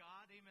will of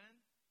God.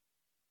 Amen?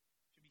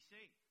 Shall be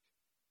saved.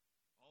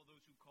 All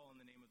those who call on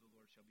the name of the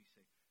Lord shall be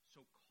saved.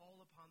 So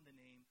call upon the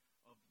name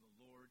of the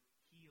Lord,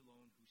 he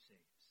alone who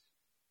saves.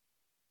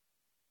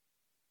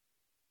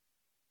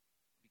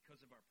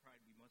 Because of our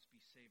pride, we must be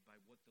saved by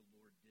what the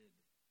Lord did.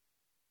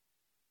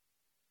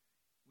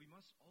 We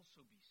must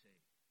also be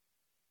saved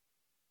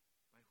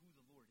by who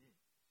the Lord is.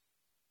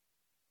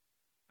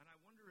 And I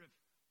wonder if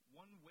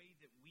one way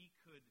that we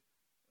could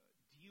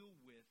deal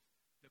with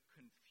the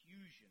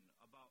confusion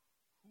about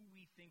who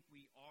we think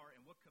we are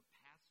and what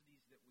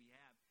capacities that we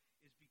have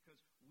is because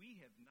we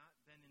have not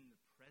been in the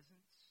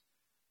presence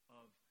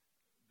of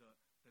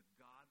the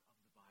God of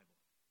the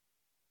Bible.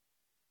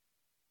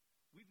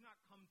 We've not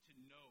come to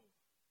know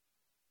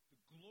the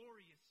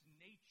glorious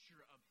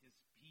nature of his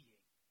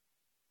being.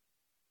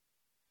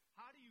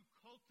 How do you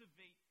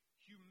cultivate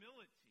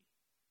humility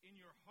in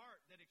your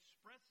heart that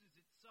expresses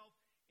itself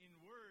in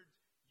words?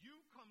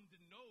 You come to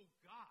know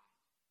God.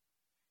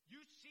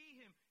 You see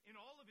him in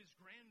all of his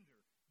grandeur.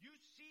 You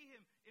see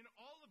him in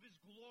all of his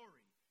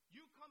glory.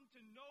 You come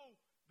to know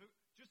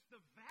just the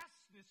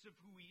vastness of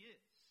who he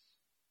is.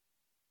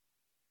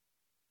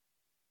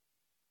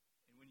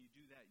 And when you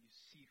do that, you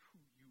see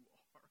who you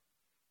are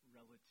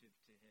relative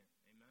to him.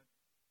 Amen?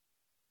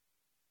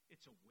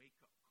 It's a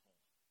wake-up call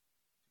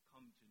to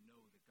come to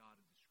know the God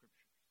of the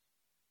Scriptures.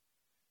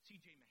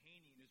 C.J.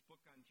 Mahaney, in his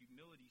book on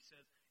humility,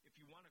 says, if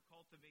you want to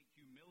cultivate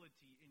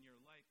humility in your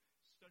life,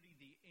 study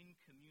the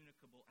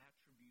incommunicable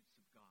attributes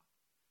of God.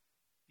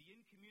 The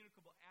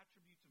incommunicable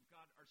attributes of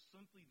God are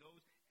simply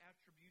those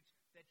attributes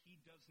that he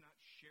does not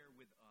share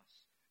with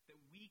us, that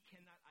we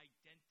cannot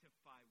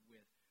identify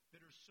with,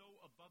 that are so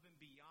above and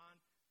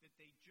beyond that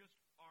they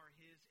just are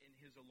his and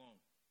his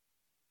alone.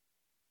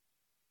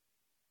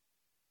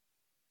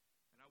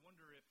 And I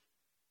wonder if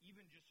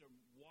even just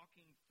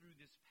walking through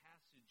this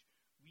passage,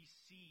 we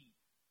see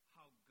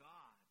how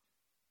God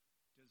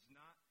does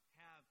not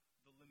have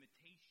the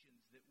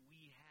limitations that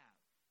we have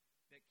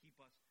that keep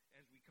us,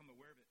 as we come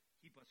aware of it,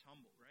 keep us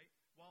humble, right?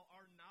 While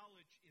our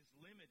knowledge is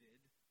limited,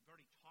 we've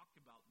already talked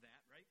about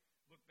that, right?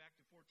 Look back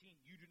to 14.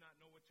 You do not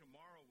know what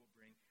tomorrow will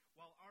bring.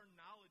 While our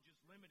knowledge is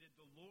limited,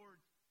 the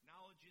Lord's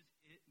knowledge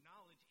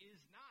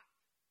is not.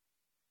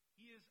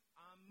 He is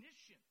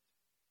omniscient.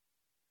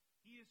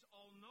 He is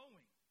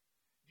all-knowing.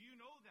 Do you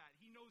know that?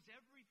 He knows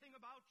everything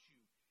about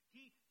you.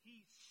 He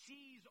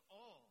sees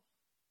all.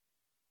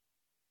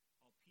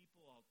 All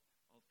people,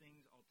 all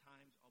things, all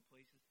times, all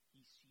places.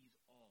 He sees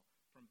all.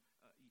 From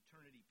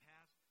eternity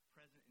past,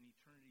 present, and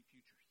eternity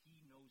future. He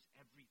knows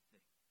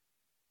everything.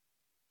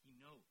 He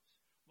knows.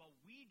 While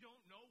we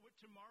don't know what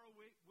tomorrow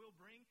will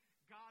bring,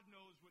 God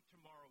knows what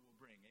tomorrow will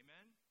bring.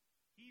 Amen?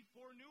 He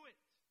foreknew it.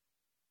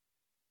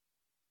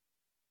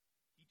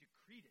 He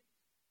decreed it.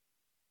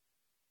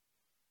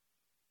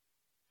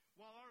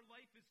 While our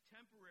life is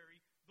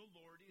temporary, the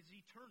Lord is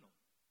eternal.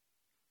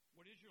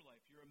 What is your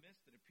life? You're a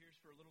mist that appears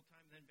for a little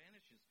time and then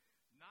vanishes.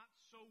 Not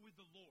so with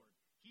the Lord.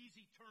 He's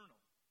eternal.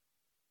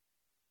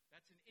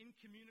 That's an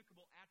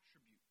incommunicable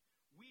attribute.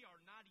 We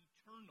are not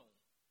eternal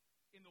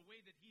in the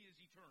way that he is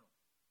eternal.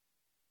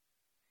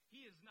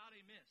 He is not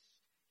a mist.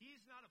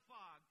 He's not a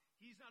fog.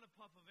 He's not a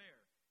puff of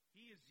air.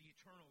 He is the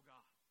eternal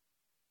God.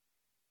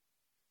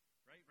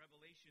 Right?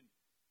 Revelation,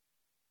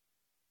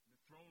 the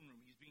throne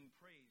room, he's being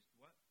praised.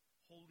 What?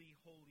 Holy,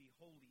 holy,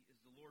 holy is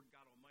the Lord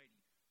God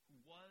Almighty,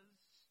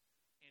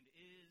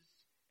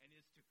 and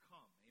is to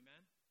come.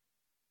 Amen?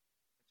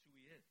 That's who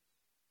he is.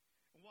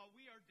 And while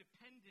we are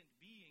dependent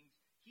beings,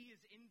 he is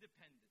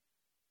independent.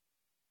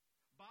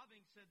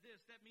 Bobbing said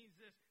this, that means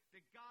this,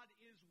 that God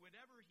is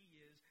whatever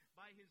he is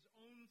by his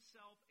own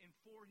self and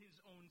for his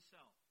own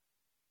self.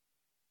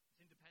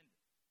 He's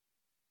independent.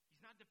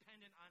 He's not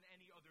dependent on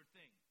any other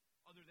thing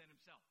other than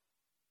himself.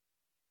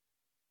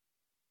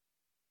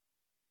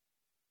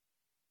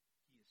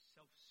 He is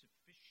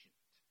self-sufficient.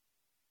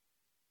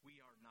 We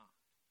are not.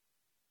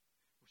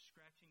 We're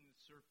scratching the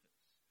surface.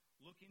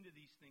 Look into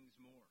these things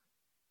more.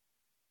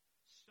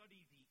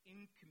 Study the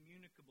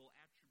incommunicable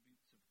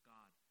attributes of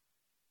God.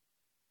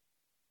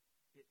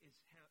 It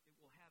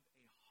will have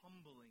a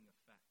humbling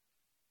effect.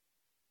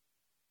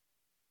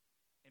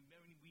 And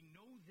when we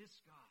know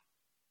this God,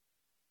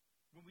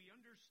 when we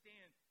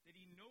understand that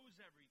he knows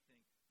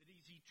everything, that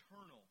he's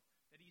eternal,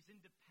 that he's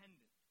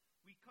independent,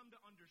 we come to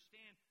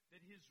understand that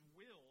his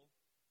will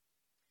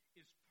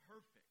is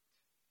perfect.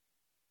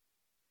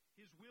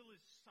 His will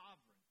is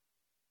sovereign.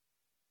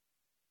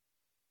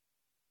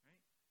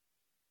 Right?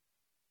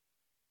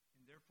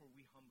 And therefore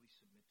we humbly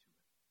submit to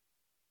it.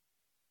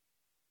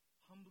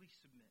 Humbly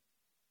submit.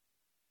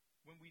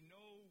 When we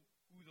know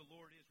who the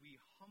Lord is, we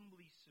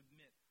humbly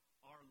submit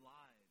our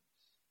lives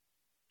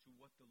to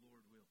what the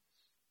Lord wills.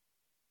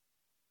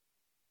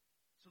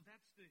 So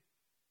that's the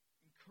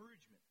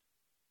encouragement.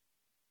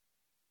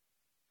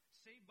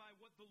 Saved by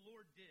what the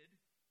Lord did,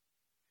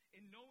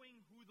 and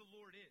knowing who the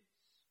Lord is,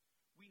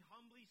 we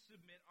humbly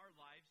submit our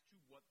lives to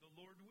what the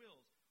Lord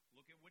wills.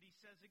 Look at what he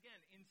says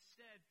again.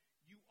 Instead,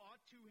 you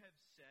ought to have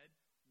said,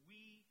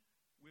 we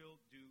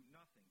will do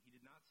nothing. He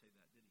did not say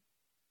that, did he?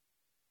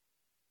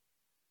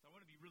 So I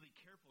want to be really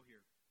careful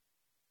here.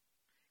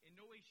 In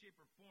no way,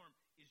 shape, or form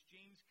is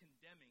James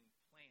condemning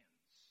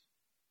plans.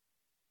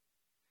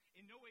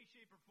 In no way,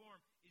 shape, or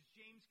form is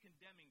James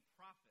condemning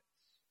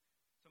prophets.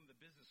 Some of the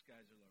business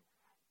guys are like,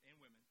 and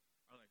women,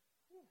 are like,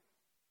 whew.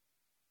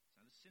 It's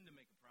not a sin to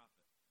make a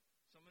profit.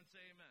 Someone say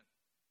amen.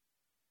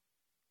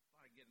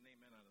 Thought I'd get an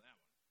amen out of that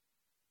one.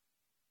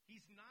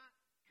 He's not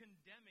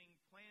condemning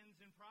plans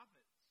and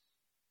profits.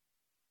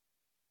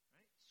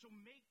 Right? So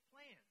make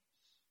plans.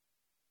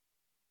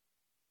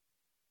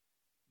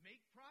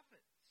 Make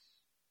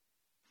profits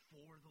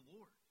for the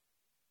Lord.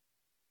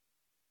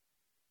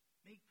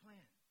 Make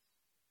plans.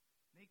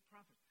 Make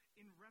profits.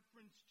 In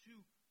reference to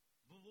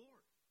the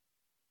Lord.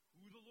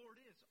 Who the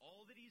Lord is.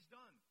 All that he's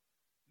done.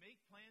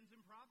 Make plans and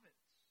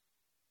profits.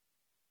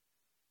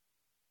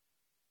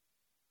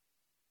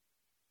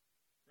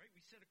 Right?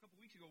 We said a couple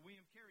weeks ago,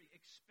 William Carey,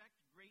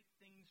 expect great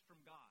things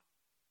from God.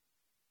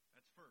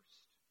 That's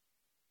first.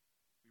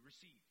 We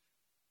receive.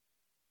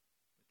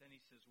 But then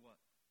he says what?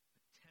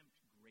 Attempt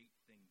great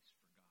things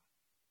for God.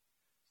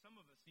 Some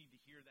of us need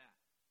to hear that.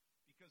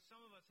 Because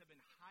some of us have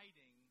been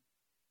hiding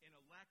in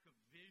a lack of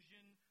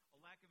vision, a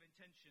lack of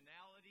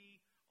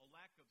intentionality, a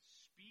lack of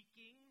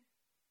speaking.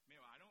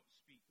 I don't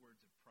speak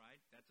words of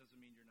pride. That doesn't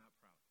mean you're not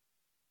proud.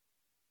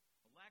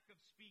 A lack of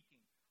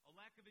speaking, a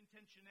lack of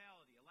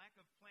intentionality, a lack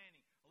of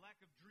planning, a lack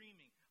of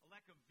dreaming, a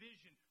lack of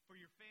vision for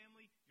your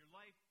family, your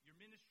life, your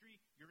ministry,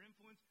 your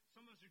influence.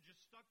 Some of us are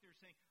just stuck there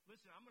saying,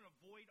 listen, I'm going to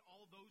avoid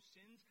all those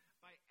sins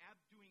by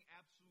doing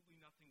absolutely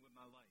nothing with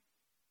my life.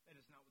 That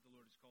is not what the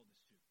Lord has called us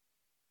to.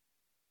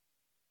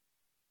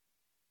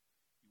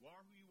 You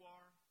are who you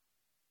are.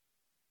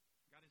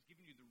 God has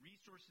given you the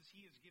resources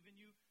he has given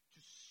you to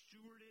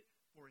steward it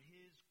for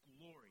his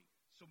glory.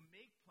 So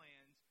make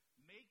plans,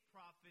 make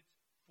profits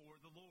for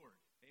the Lord.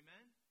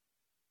 Amen?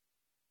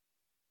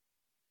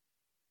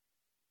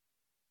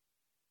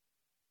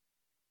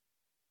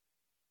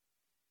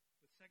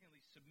 But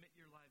secondly, submit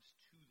your lives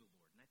to the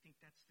Lord. And I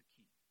think that's the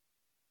key.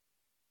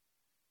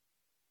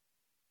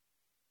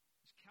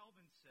 As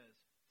Calvin says,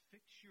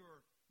 fix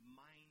your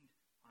mind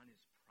on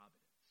his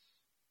providence.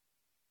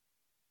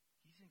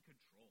 He's in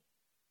control.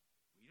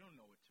 We don't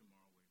know what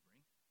tomorrow will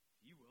bring.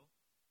 He will.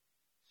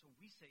 So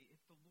we say, if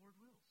the Lord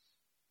wills,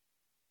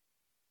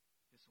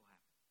 this will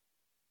happen.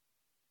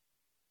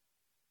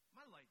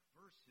 My life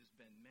verse has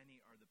been,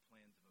 many are the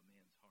plans of a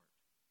man's heart,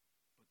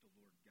 but the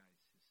Lord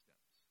guides his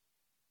steps.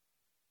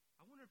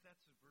 I wonder if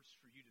that's a verse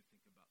for you to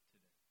think about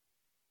today.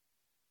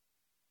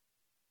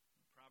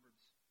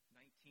 Proverbs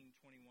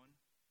 19:21.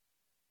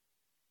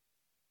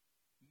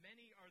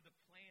 Many are the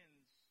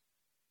plans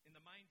in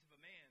the minds of a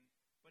man,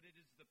 but it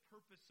is the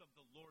purpose of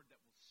the Lord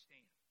that will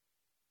stand.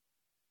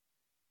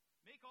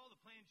 Make all the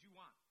plans you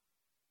want,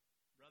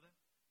 brother,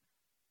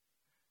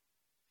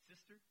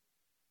 sister.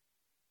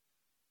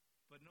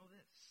 But know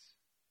this,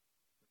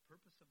 the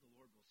purpose of the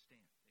Lord will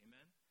stand.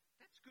 Amen?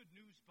 That's good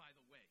news, by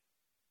the way,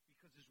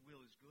 because his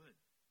will is good.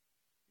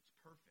 It's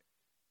perfect.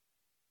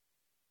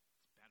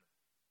 It's better.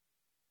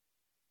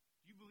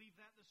 Do you believe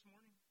that this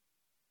morning?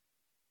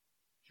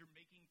 As you're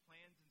making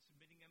plans and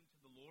submitting them to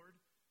the Lord,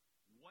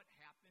 what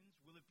happens?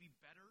 Will it be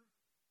better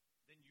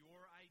than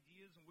your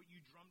ideas and what you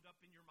drummed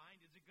up in your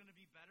mind? Is it going to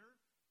be better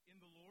in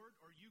the Lord?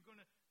 Or are you going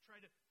to try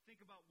to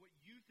think about what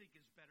you think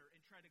is better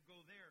and try to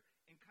go there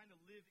and kind of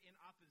live in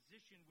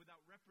opposition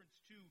without reference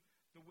to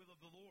the will of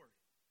the Lord?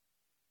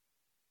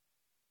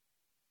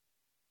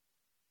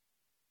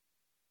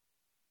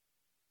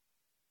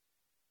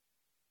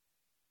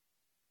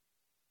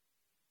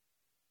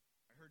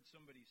 heard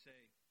somebody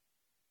say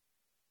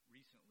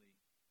recently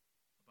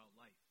about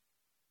life,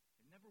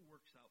 it never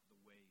works out the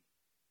way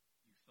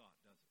you thought,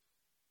 does it?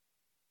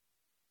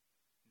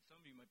 And some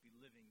of you might be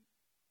living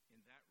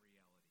in that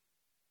reality.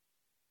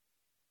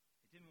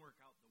 It didn't work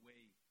out the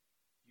way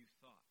you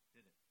thought,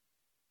 did it?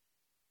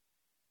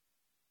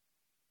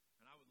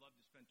 And I would love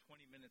to spend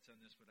 20 minutes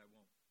on this, but I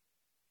won't.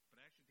 But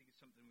I actually think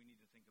it's something we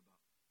need to think about.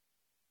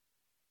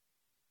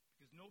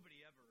 Because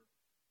nobody ever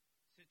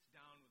sits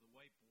down with a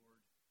whiteboard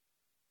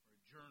or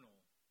a journal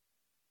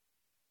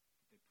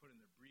that they put in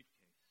their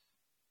briefcase.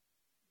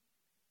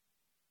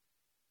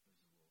 That was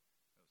free.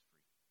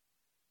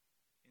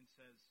 And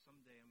says,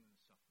 someday I'm going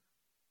to suffer.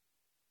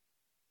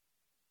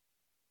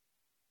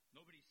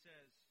 Nobody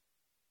says,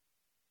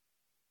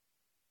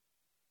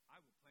 I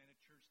will plant a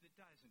church that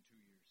dies in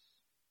 2 years.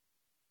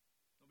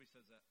 Nobody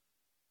says that.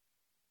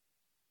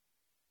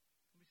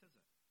 Nobody says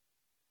that.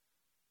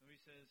 Nobody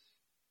says,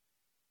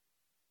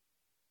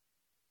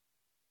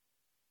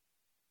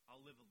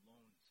 I'll live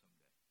alone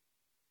someday.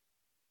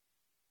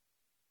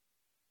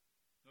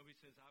 Nobody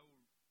says, I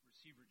will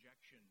receive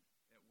rejection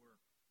at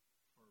work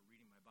for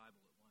reading my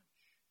Bible at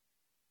lunch,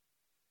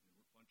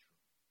 in the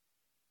lunchroom.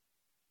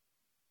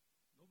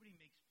 Nobody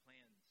makes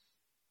plans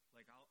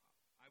like I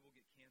will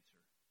get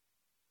cancer.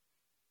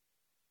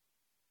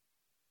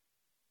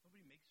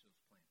 Nobody makes those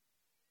plans.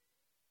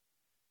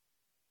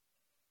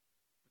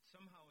 But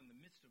somehow in the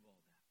midst of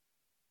all that,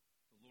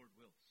 the Lord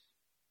wills.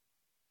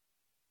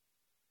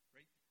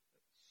 Right?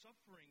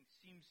 Suffering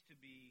seems to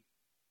be,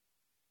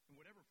 in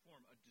whatever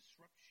form, a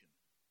disruption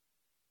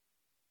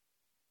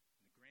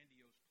in the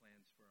grandiose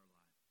plans for our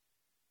lives.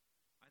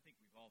 I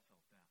think we've all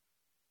felt that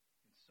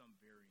in some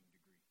varying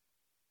degree.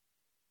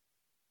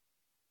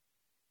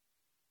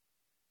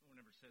 No one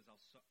ever says, I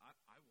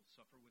will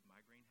suffer with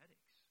migraine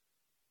headaches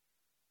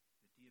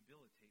that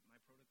debilitate my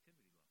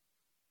productivity level.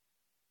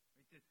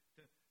 Right?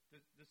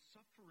 The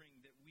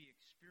suffering that we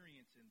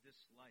experience in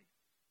this life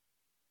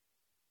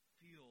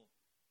feel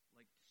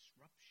like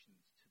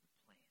disruptions to the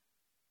plan.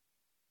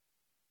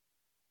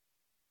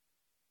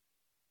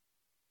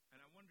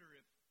 And I wonder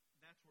if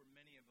that's where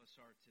many of us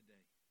are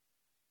today.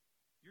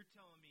 You're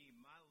telling me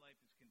my life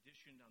is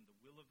conditioned on the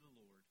will of the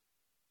Lord.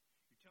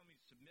 You're telling me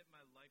to submit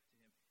my life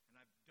to Him, and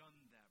I've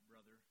done that,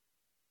 brother.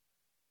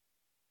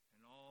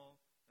 And all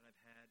that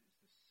I've had is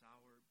the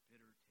sour,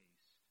 bitter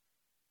taste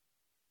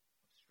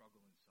of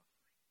struggle and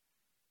suffering.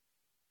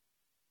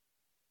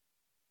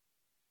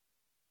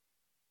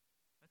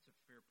 That's a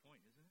fair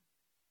point, isn't it?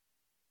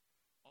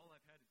 All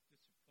I've had is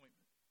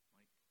disappointment,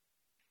 Mike.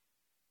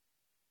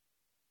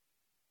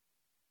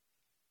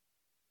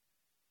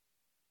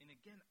 And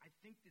again, I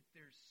think that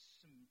there's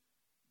some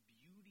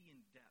beauty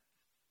and depth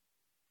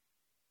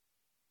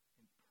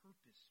and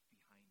purpose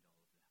behind all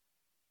of that.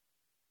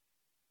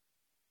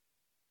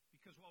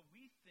 Because while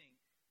we think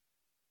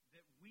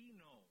that we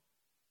know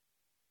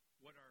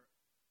what our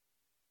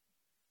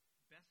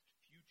best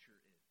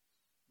future is,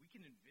 we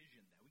can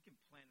envision that. We can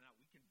plan it out.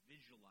 We can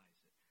visualize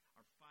it.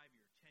 Our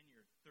 5-year,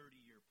 10-year,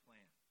 30-year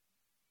plan.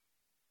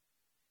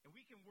 And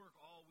we can work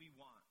all we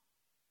want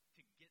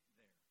to get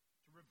there,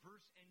 to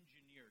reverse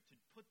engineer, to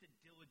put the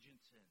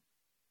diligence in.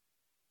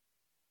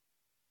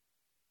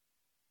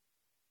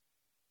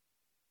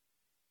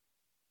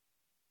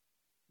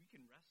 We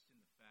can rest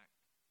in the fact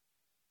that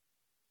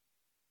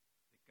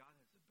God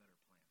has a better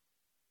plan.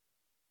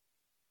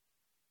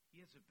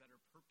 He has a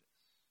better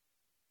purpose.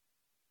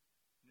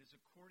 And is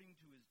according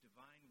to His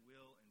divine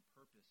will and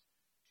purpose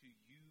to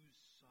use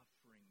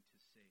suffering to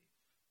save.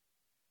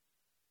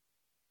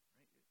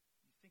 Right?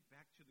 You think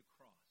back to the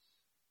cross,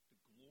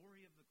 the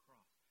glory of the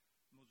cross,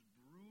 the most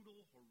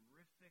brutal,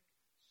 horrific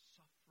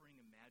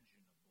suffering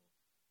imaginable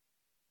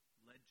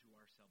led to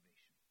our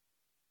salvation.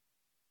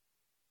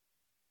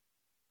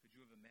 Could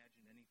you have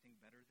imagined anything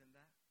better than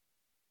that?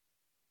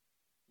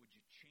 Would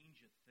you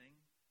change a thing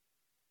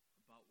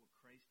about what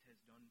Christ has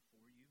done for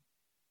you?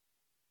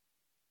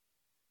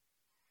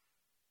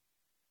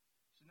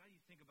 So now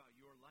you think about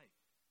your life.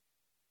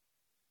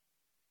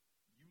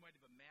 You might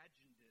have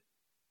imagined it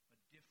a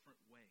different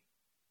way.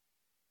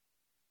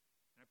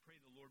 And I pray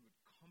the Lord would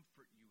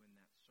comfort you in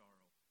that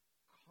sorrow,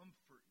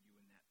 comfort you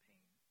in that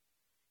pain,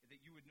 and that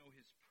you would know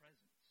His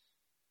presence.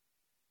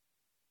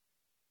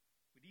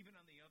 But even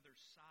on the other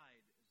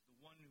side, as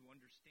the one who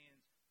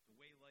understands the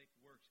way life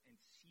works and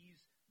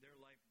sees their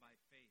life by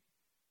faith,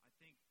 I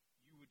think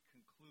you would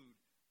conclude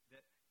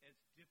that as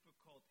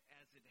difficult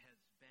as it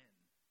has been,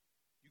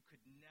 you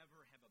could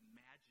never have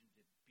imagined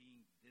it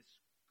being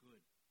this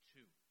good,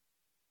 too.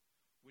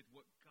 With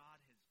what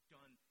God has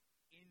done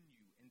in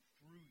you and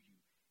through you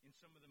in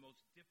some of the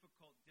most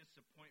difficult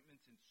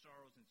disappointments and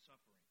sorrows and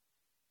suffering.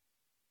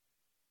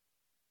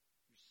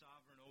 You're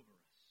sovereign over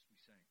us, we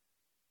sang.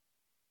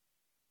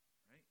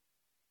 Right?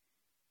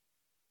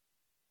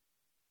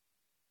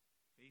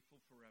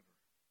 Faithful forever.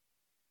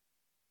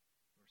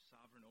 You're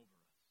sovereign over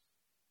us.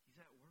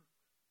 He's at work.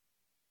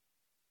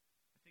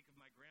 I think of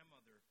my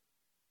grandmother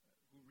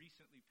who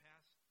recently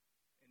passed,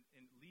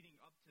 and leading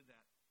up to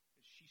that,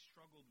 she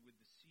struggled with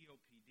the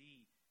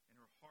COPD, and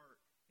her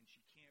heart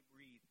she can't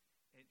breathe.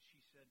 And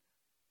she said,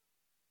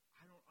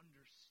 I don't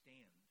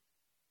understand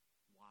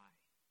why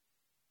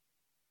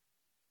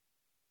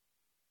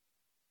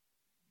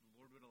the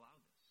Lord would allow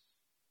this,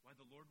 why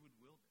the Lord would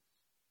will this.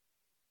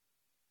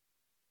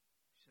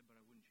 She said, but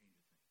I wouldn't change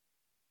a thing.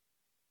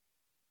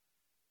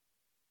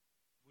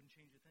 Wouldn't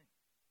change a thing.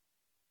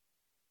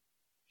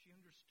 She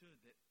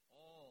understood that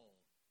all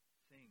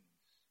things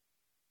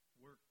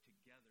work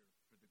together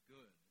for the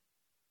good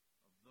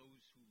of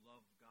those who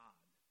love God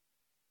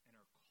and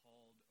are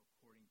called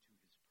according to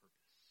his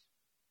purpose.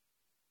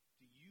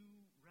 Do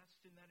you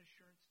rest in that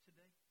assurance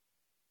today?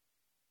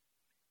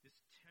 This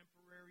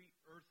temporary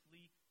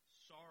earthly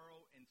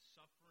sorrow and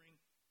suffering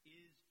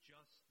is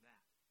just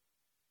that.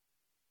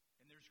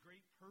 And there's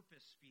great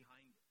purpose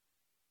behind it.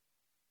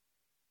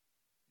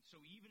 And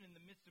so even in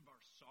the midst of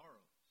our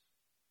sorrows,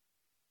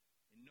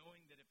 and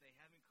knowing that if they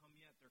haven't come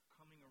yet, they're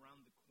coming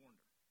around the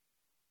corner,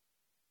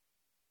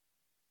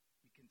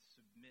 we can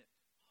submit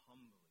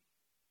humbly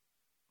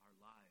our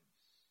lives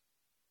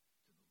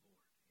to the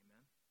Lord.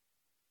 Amen?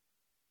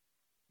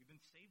 We've been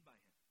saved by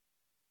him.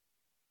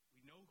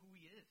 We know who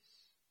he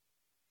is.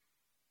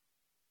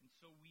 And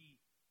so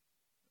we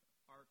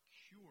are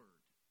cured,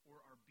 or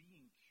are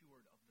being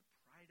cured, of the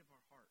pride of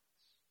our hearts.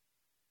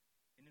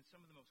 And in some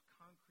of the most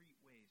concrete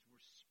ways,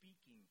 we're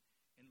speaking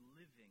and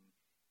living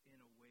in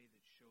a way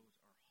that shows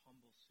our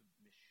humble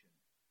submission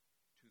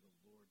to the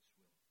Lord's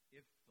will.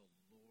 If the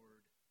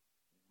Lord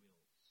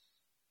wills,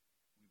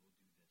 we will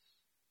do this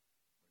or that.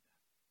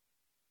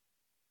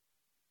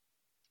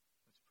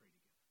 Let's pray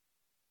together.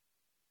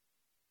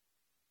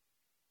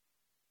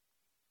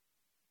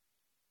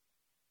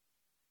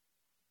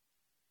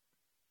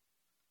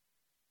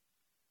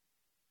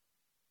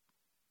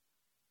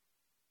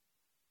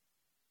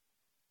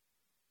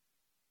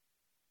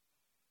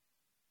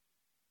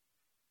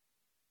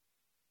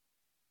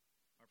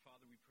 Our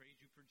Father, we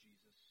praise you for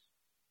Jesus,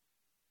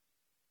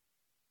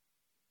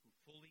 who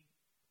fully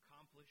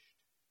accomplished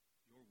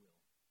your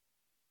will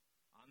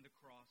on the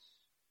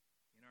cross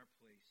in our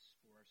place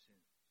for our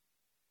sins.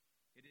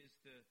 It is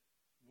the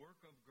work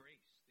of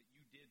grace that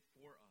you did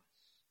for us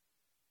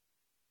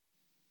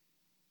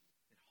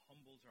that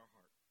humbles our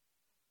heart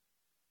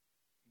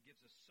and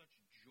gives us such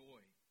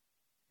joy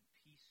and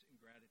peace and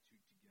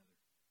gratitude together.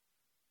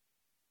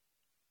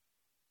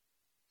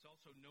 It's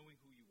also knowing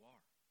who you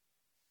are,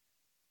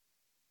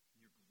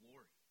 your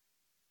glory.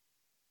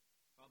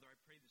 Father, I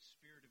pray the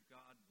Spirit of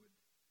God would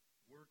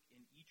work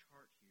in each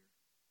heart here.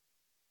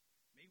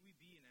 May we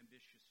be an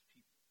ambitious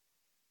people.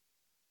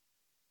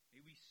 May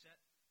we set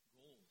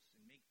goals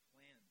and make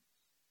plans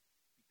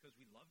because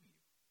we love you,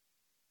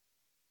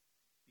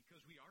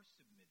 because we are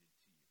submitted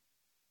to you,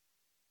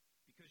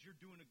 because you're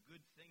doing a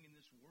good thing in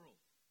this world.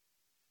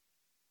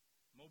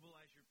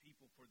 Mobilize your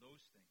people for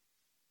those things.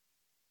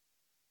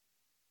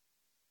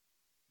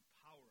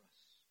 Empower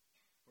us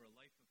for a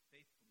life of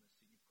faithfulness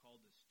that you've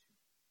called us to.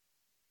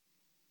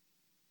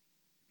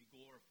 Be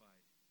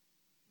glorified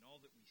in all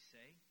that we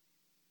say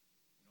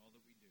and all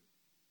that we do.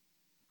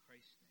 In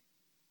Christ's name.